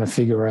hard to kind of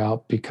figure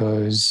out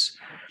because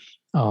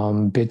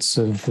bits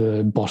of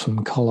the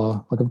bottom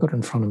collar, like I've got it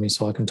in front of me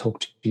so I can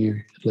talk to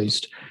you at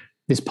least,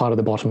 this part of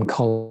the bottom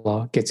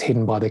collar gets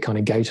hidden by the kind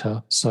of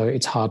gaiter. So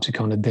it's hard to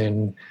kind of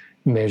then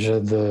measure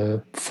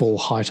the full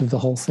height of the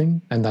whole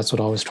thing. And that's what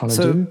I was trying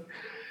to do.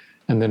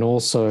 And then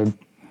also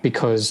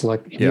because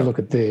like if you look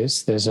at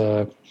this, there's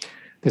a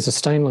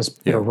stainless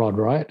bit of rod,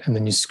 right? And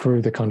then you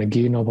screw the kind of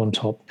gear knob on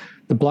top.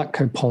 The black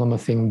copolymer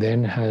thing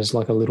then has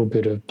like a little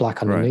bit of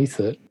black underneath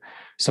it.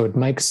 So it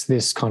makes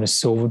this kind of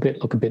silver bit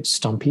look a bit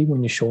stumpy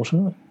when you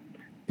shorten it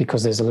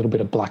because there's a little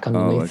bit of black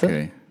underneath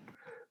it.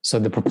 So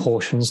the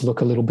proportions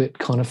look a little bit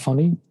kind of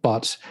funny.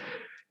 But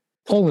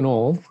all in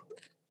all,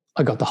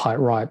 I got the height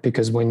right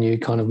because when you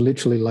kind of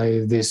literally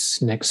lay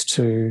this next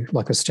to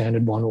like a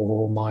standard one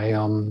or my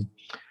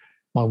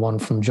one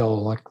from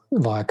Joel, like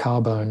via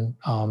Carbone,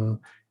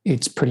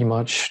 it's pretty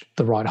much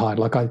the right height.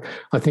 Like I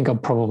think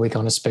I'd probably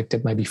kind of spec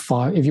it maybe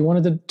 5. If you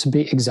wanted it to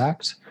be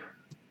exact,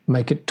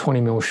 make it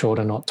 20 mil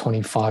shorter, not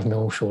 25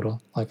 mil shorter.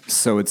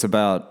 So it's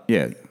about,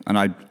 and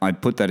I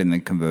put that in the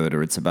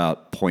converter. It's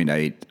about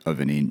 0.8 of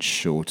an inch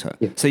shorter.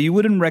 Yeah. So you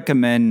wouldn't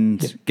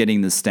recommend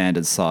getting the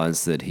standard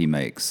size that he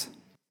makes?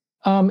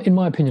 In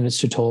my opinion, it's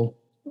too tall.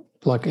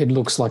 Like it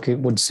looks like it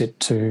would sit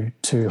too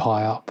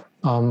high up.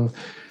 And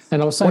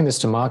I was saying this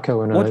to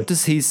Marco. What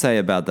does he say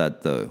about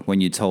that though,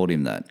 when you told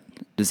him that?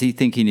 Does he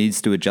think he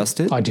needs to adjust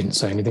it? I didn't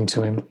say anything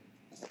to him.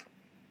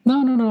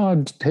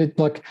 No.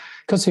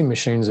 Because he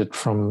machines it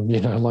from,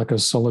 like a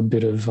solid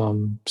bit of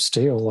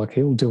steel, like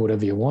he'll do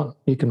whatever you want.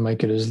 You can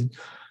make it as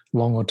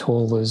long or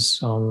tall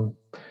as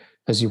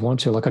you want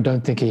to. Like I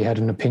don't think he had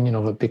an opinion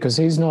of it because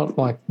he's not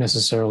like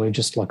necessarily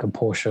just like a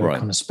Porsche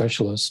kind of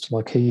specialist.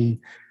 Like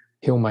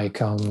he'll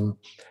make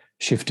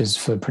shifters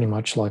for pretty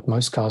much like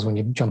most cars when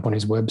you jump on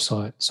his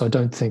website. So I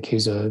don't think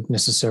he's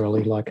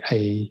necessarily like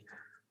a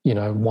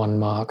one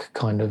mark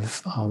kind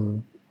of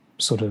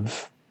sort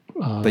of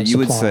but you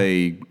would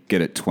say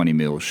get it 20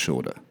 mil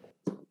shorter?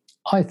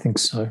 I think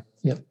so,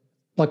 yeah.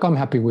 Like I'm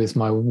happy with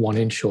my 1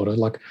 inch shorter.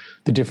 Like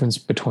the difference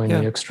between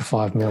the extra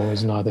 5 mil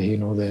is neither here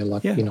nor there.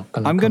 Like you're not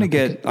going to. I'm going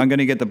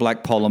to get the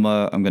black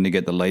polymer. I'm going to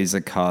get the laser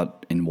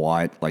cut in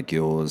white like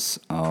yours.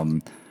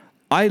 I'll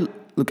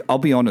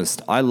be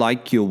honest. I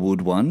like your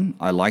wood one.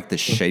 I like the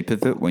shape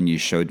of it when you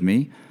showed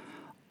me.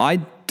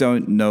 I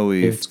don't know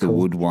if the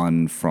wood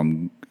one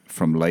from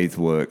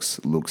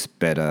Latheworks looks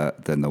better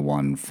than the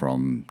one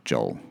from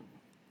Joel.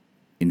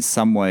 In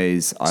some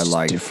ways, I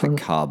like the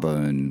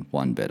Carbone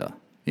one better.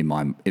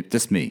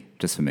 Just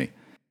for me.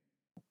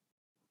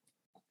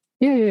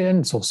 Yeah,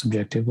 and it's all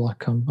subjective.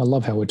 Like, I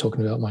love how we're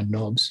talking about my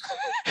knobs.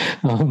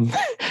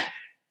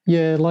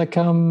 Here's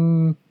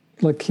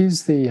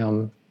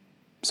the.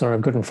 Sorry,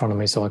 I've got it in front of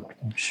me so I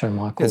can show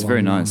Michael. It's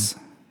very nice.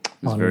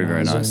 It's very,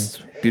 very nice.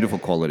 Beautiful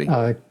quality.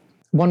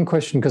 One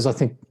question, because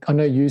I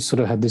know you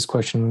sort of had this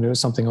question, and it was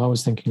something I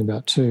was thinking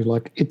about too.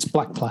 Like, it's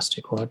black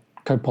plastic, right?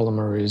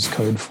 Copolymer is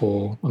code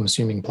for, I'm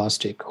assuming,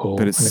 plastic or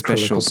but it's an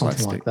special acrylic or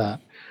something plastic. like that.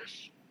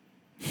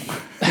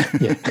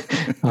 Yeah.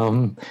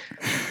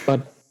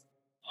 But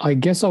I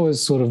guess I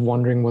was sort of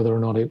wondering whether or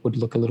not it would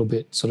look a little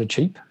bit sort of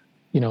cheap,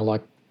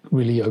 like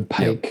really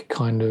opaque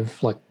kind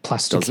of like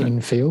plastic in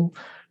feel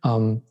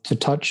to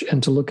touch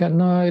and to look at.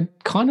 No,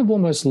 it kind of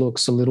almost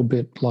looks a little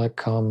bit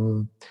like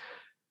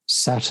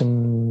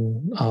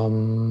satin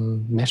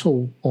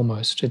metal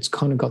almost. It's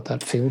kind of got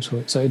that feel to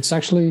it. So it's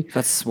actually...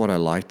 That's what I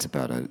liked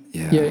about it,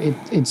 yeah. Yeah,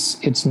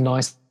 it's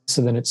nice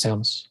nicer than it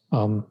sounds.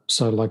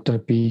 So like,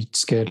 don't be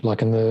scared.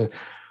 Like, in the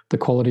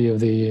quality of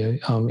the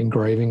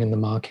engraving and the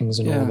markings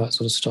and all that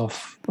sort of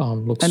stuff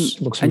looks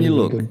and really, you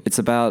look, really good. it's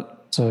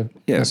about So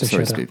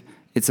sorry, Steve.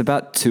 It's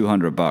about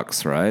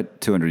 $200,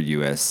 right? 200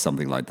 US,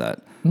 something like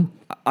that.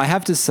 I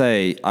have to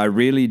say, I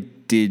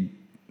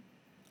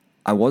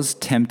was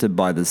tempted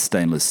by the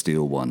stainless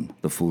steel one,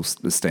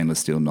 the stainless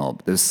steel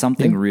knob. There's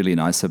something really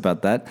nice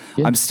about that.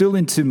 Yeah. I'm still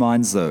in two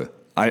minds though.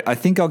 I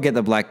think I'll get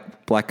the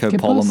black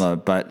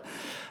copolymer, but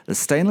the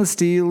stainless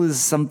steel is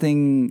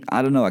something,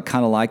 I don't know, I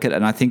kind of like it,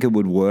 and I think it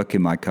would work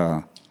in my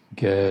car.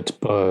 Get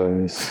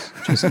both.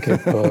 Just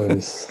get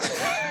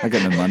both. I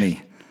got no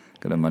money.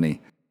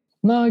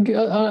 No,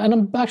 and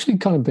I'm actually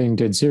kind of being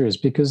dead serious,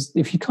 because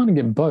if you kind of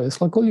get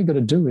both, like, all you got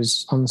to do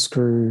is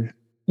unscrew,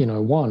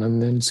 one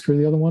and then screw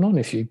the other one on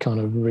if you're kind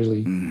of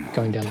really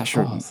going down that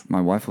path. My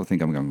wife will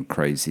think I'm going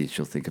crazy.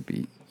 She'll think it'd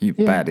be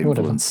bad influence,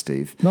 whatever.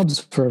 Steve.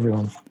 Knobs for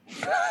everyone.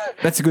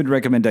 That's a good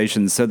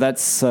recommendation. So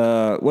that's,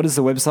 what is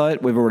the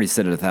website? We've already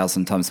said it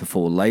 1,000 times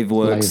before,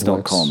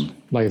 latheworks.com.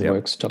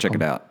 Latheworks.com. Check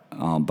it out.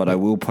 But I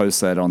will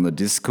post that on the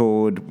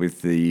Discord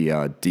with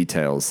the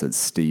details that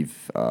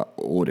Steve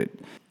ordered.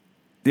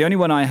 The only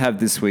one I have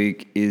this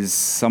week is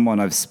someone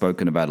I've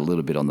spoken about a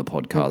little bit on the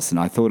podcast, and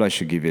I thought I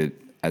should give it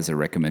as a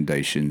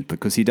recommendation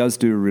because he does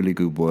do really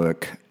good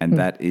work, and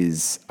that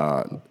is,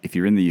 if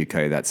you're in the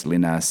UK, that's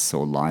Linas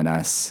or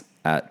Linas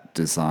at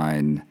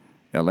Design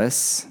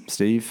LS,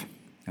 Steve,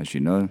 as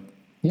you know.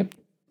 Yep.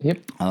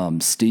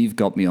 Steve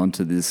got me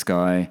onto this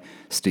guy.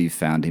 Steve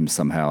found him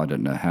somehow. I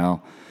don't know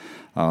how.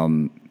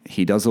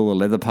 He does all the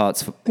leather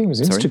parts. I think it was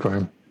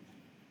Instagram.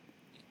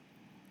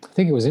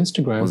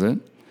 Was it?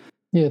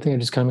 Yeah, I think I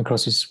just came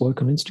across his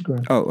work on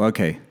Instagram. Oh,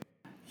 okay.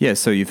 Yeah,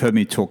 so you've heard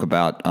me talk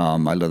about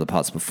my leather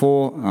parts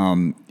before.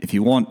 If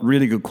you want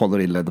really good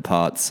quality leather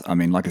parts, I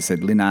mean, like I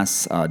said,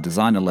 Linas,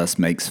 Design LS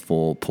makes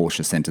for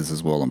Porsche centers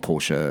as well, and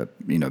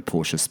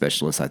Porsche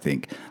specialists, I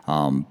think.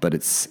 But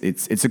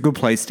it's a good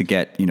place to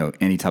get,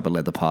 any type of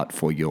leather part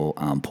for your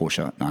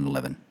Porsche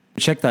 911.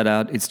 Check that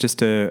out. It's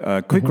just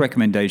a quick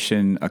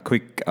recommendation, a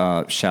quick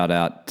shout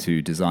out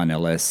to Design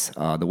LS.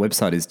 The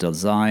website is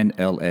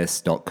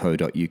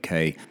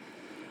designls.co.uk.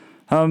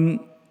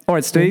 All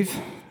right, Steve,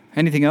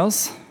 anything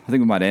else? I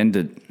think we might end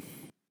it.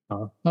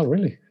 Oh,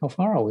 really? How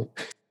far are we?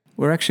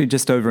 We're actually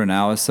just over an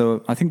hour,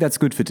 so I think that's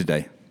good for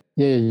today.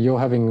 Yeah, you're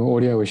having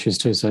audio issues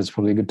too, so it's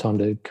probably a good time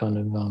to kind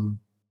of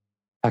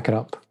pack it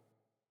up.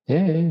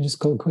 Yeah, just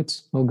call it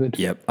quits. All good.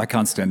 Yep, I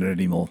can't stand it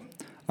anymore.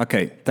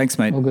 Okay, thanks,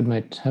 mate. All good,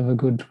 mate. Have a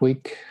good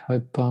week.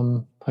 Hope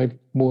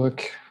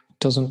work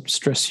doesn't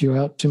stress you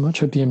out too much.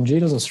 Hope the MG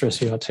doesn't stress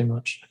you out too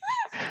much.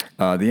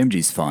 The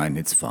MG's fine.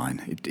 It's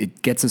fine.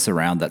 It gets us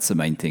around. That's the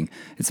main thing.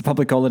 It's a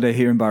public holiday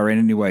here in Bahrain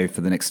anyway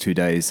for the next 2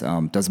 days.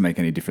 Doesn't make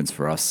any difference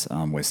for us.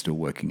 We're still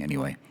working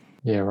anyway.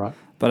 Yeah, right.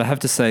 But I have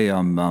to say,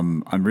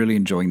 I'm really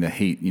enjoying the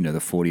heat. The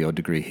 40-odd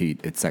degree heat.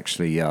 It's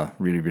actually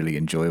really, really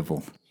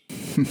enjoyable.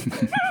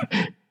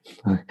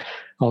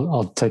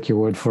 I'll take your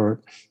word for it.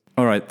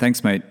 All right.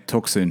 Thanks, mate.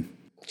 Talk soon.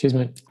 Cheers,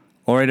 mate.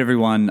 All right,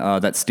 everyone.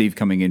 That's Steve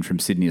coming in from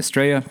Sydney,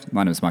 Australia.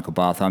 My name is Michael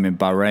Barth. I'm in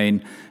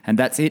Bahrain. And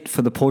that's it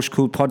for the Porsche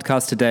Cool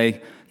podcast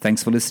today.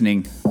 Thanks for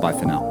listening. Bye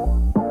for now.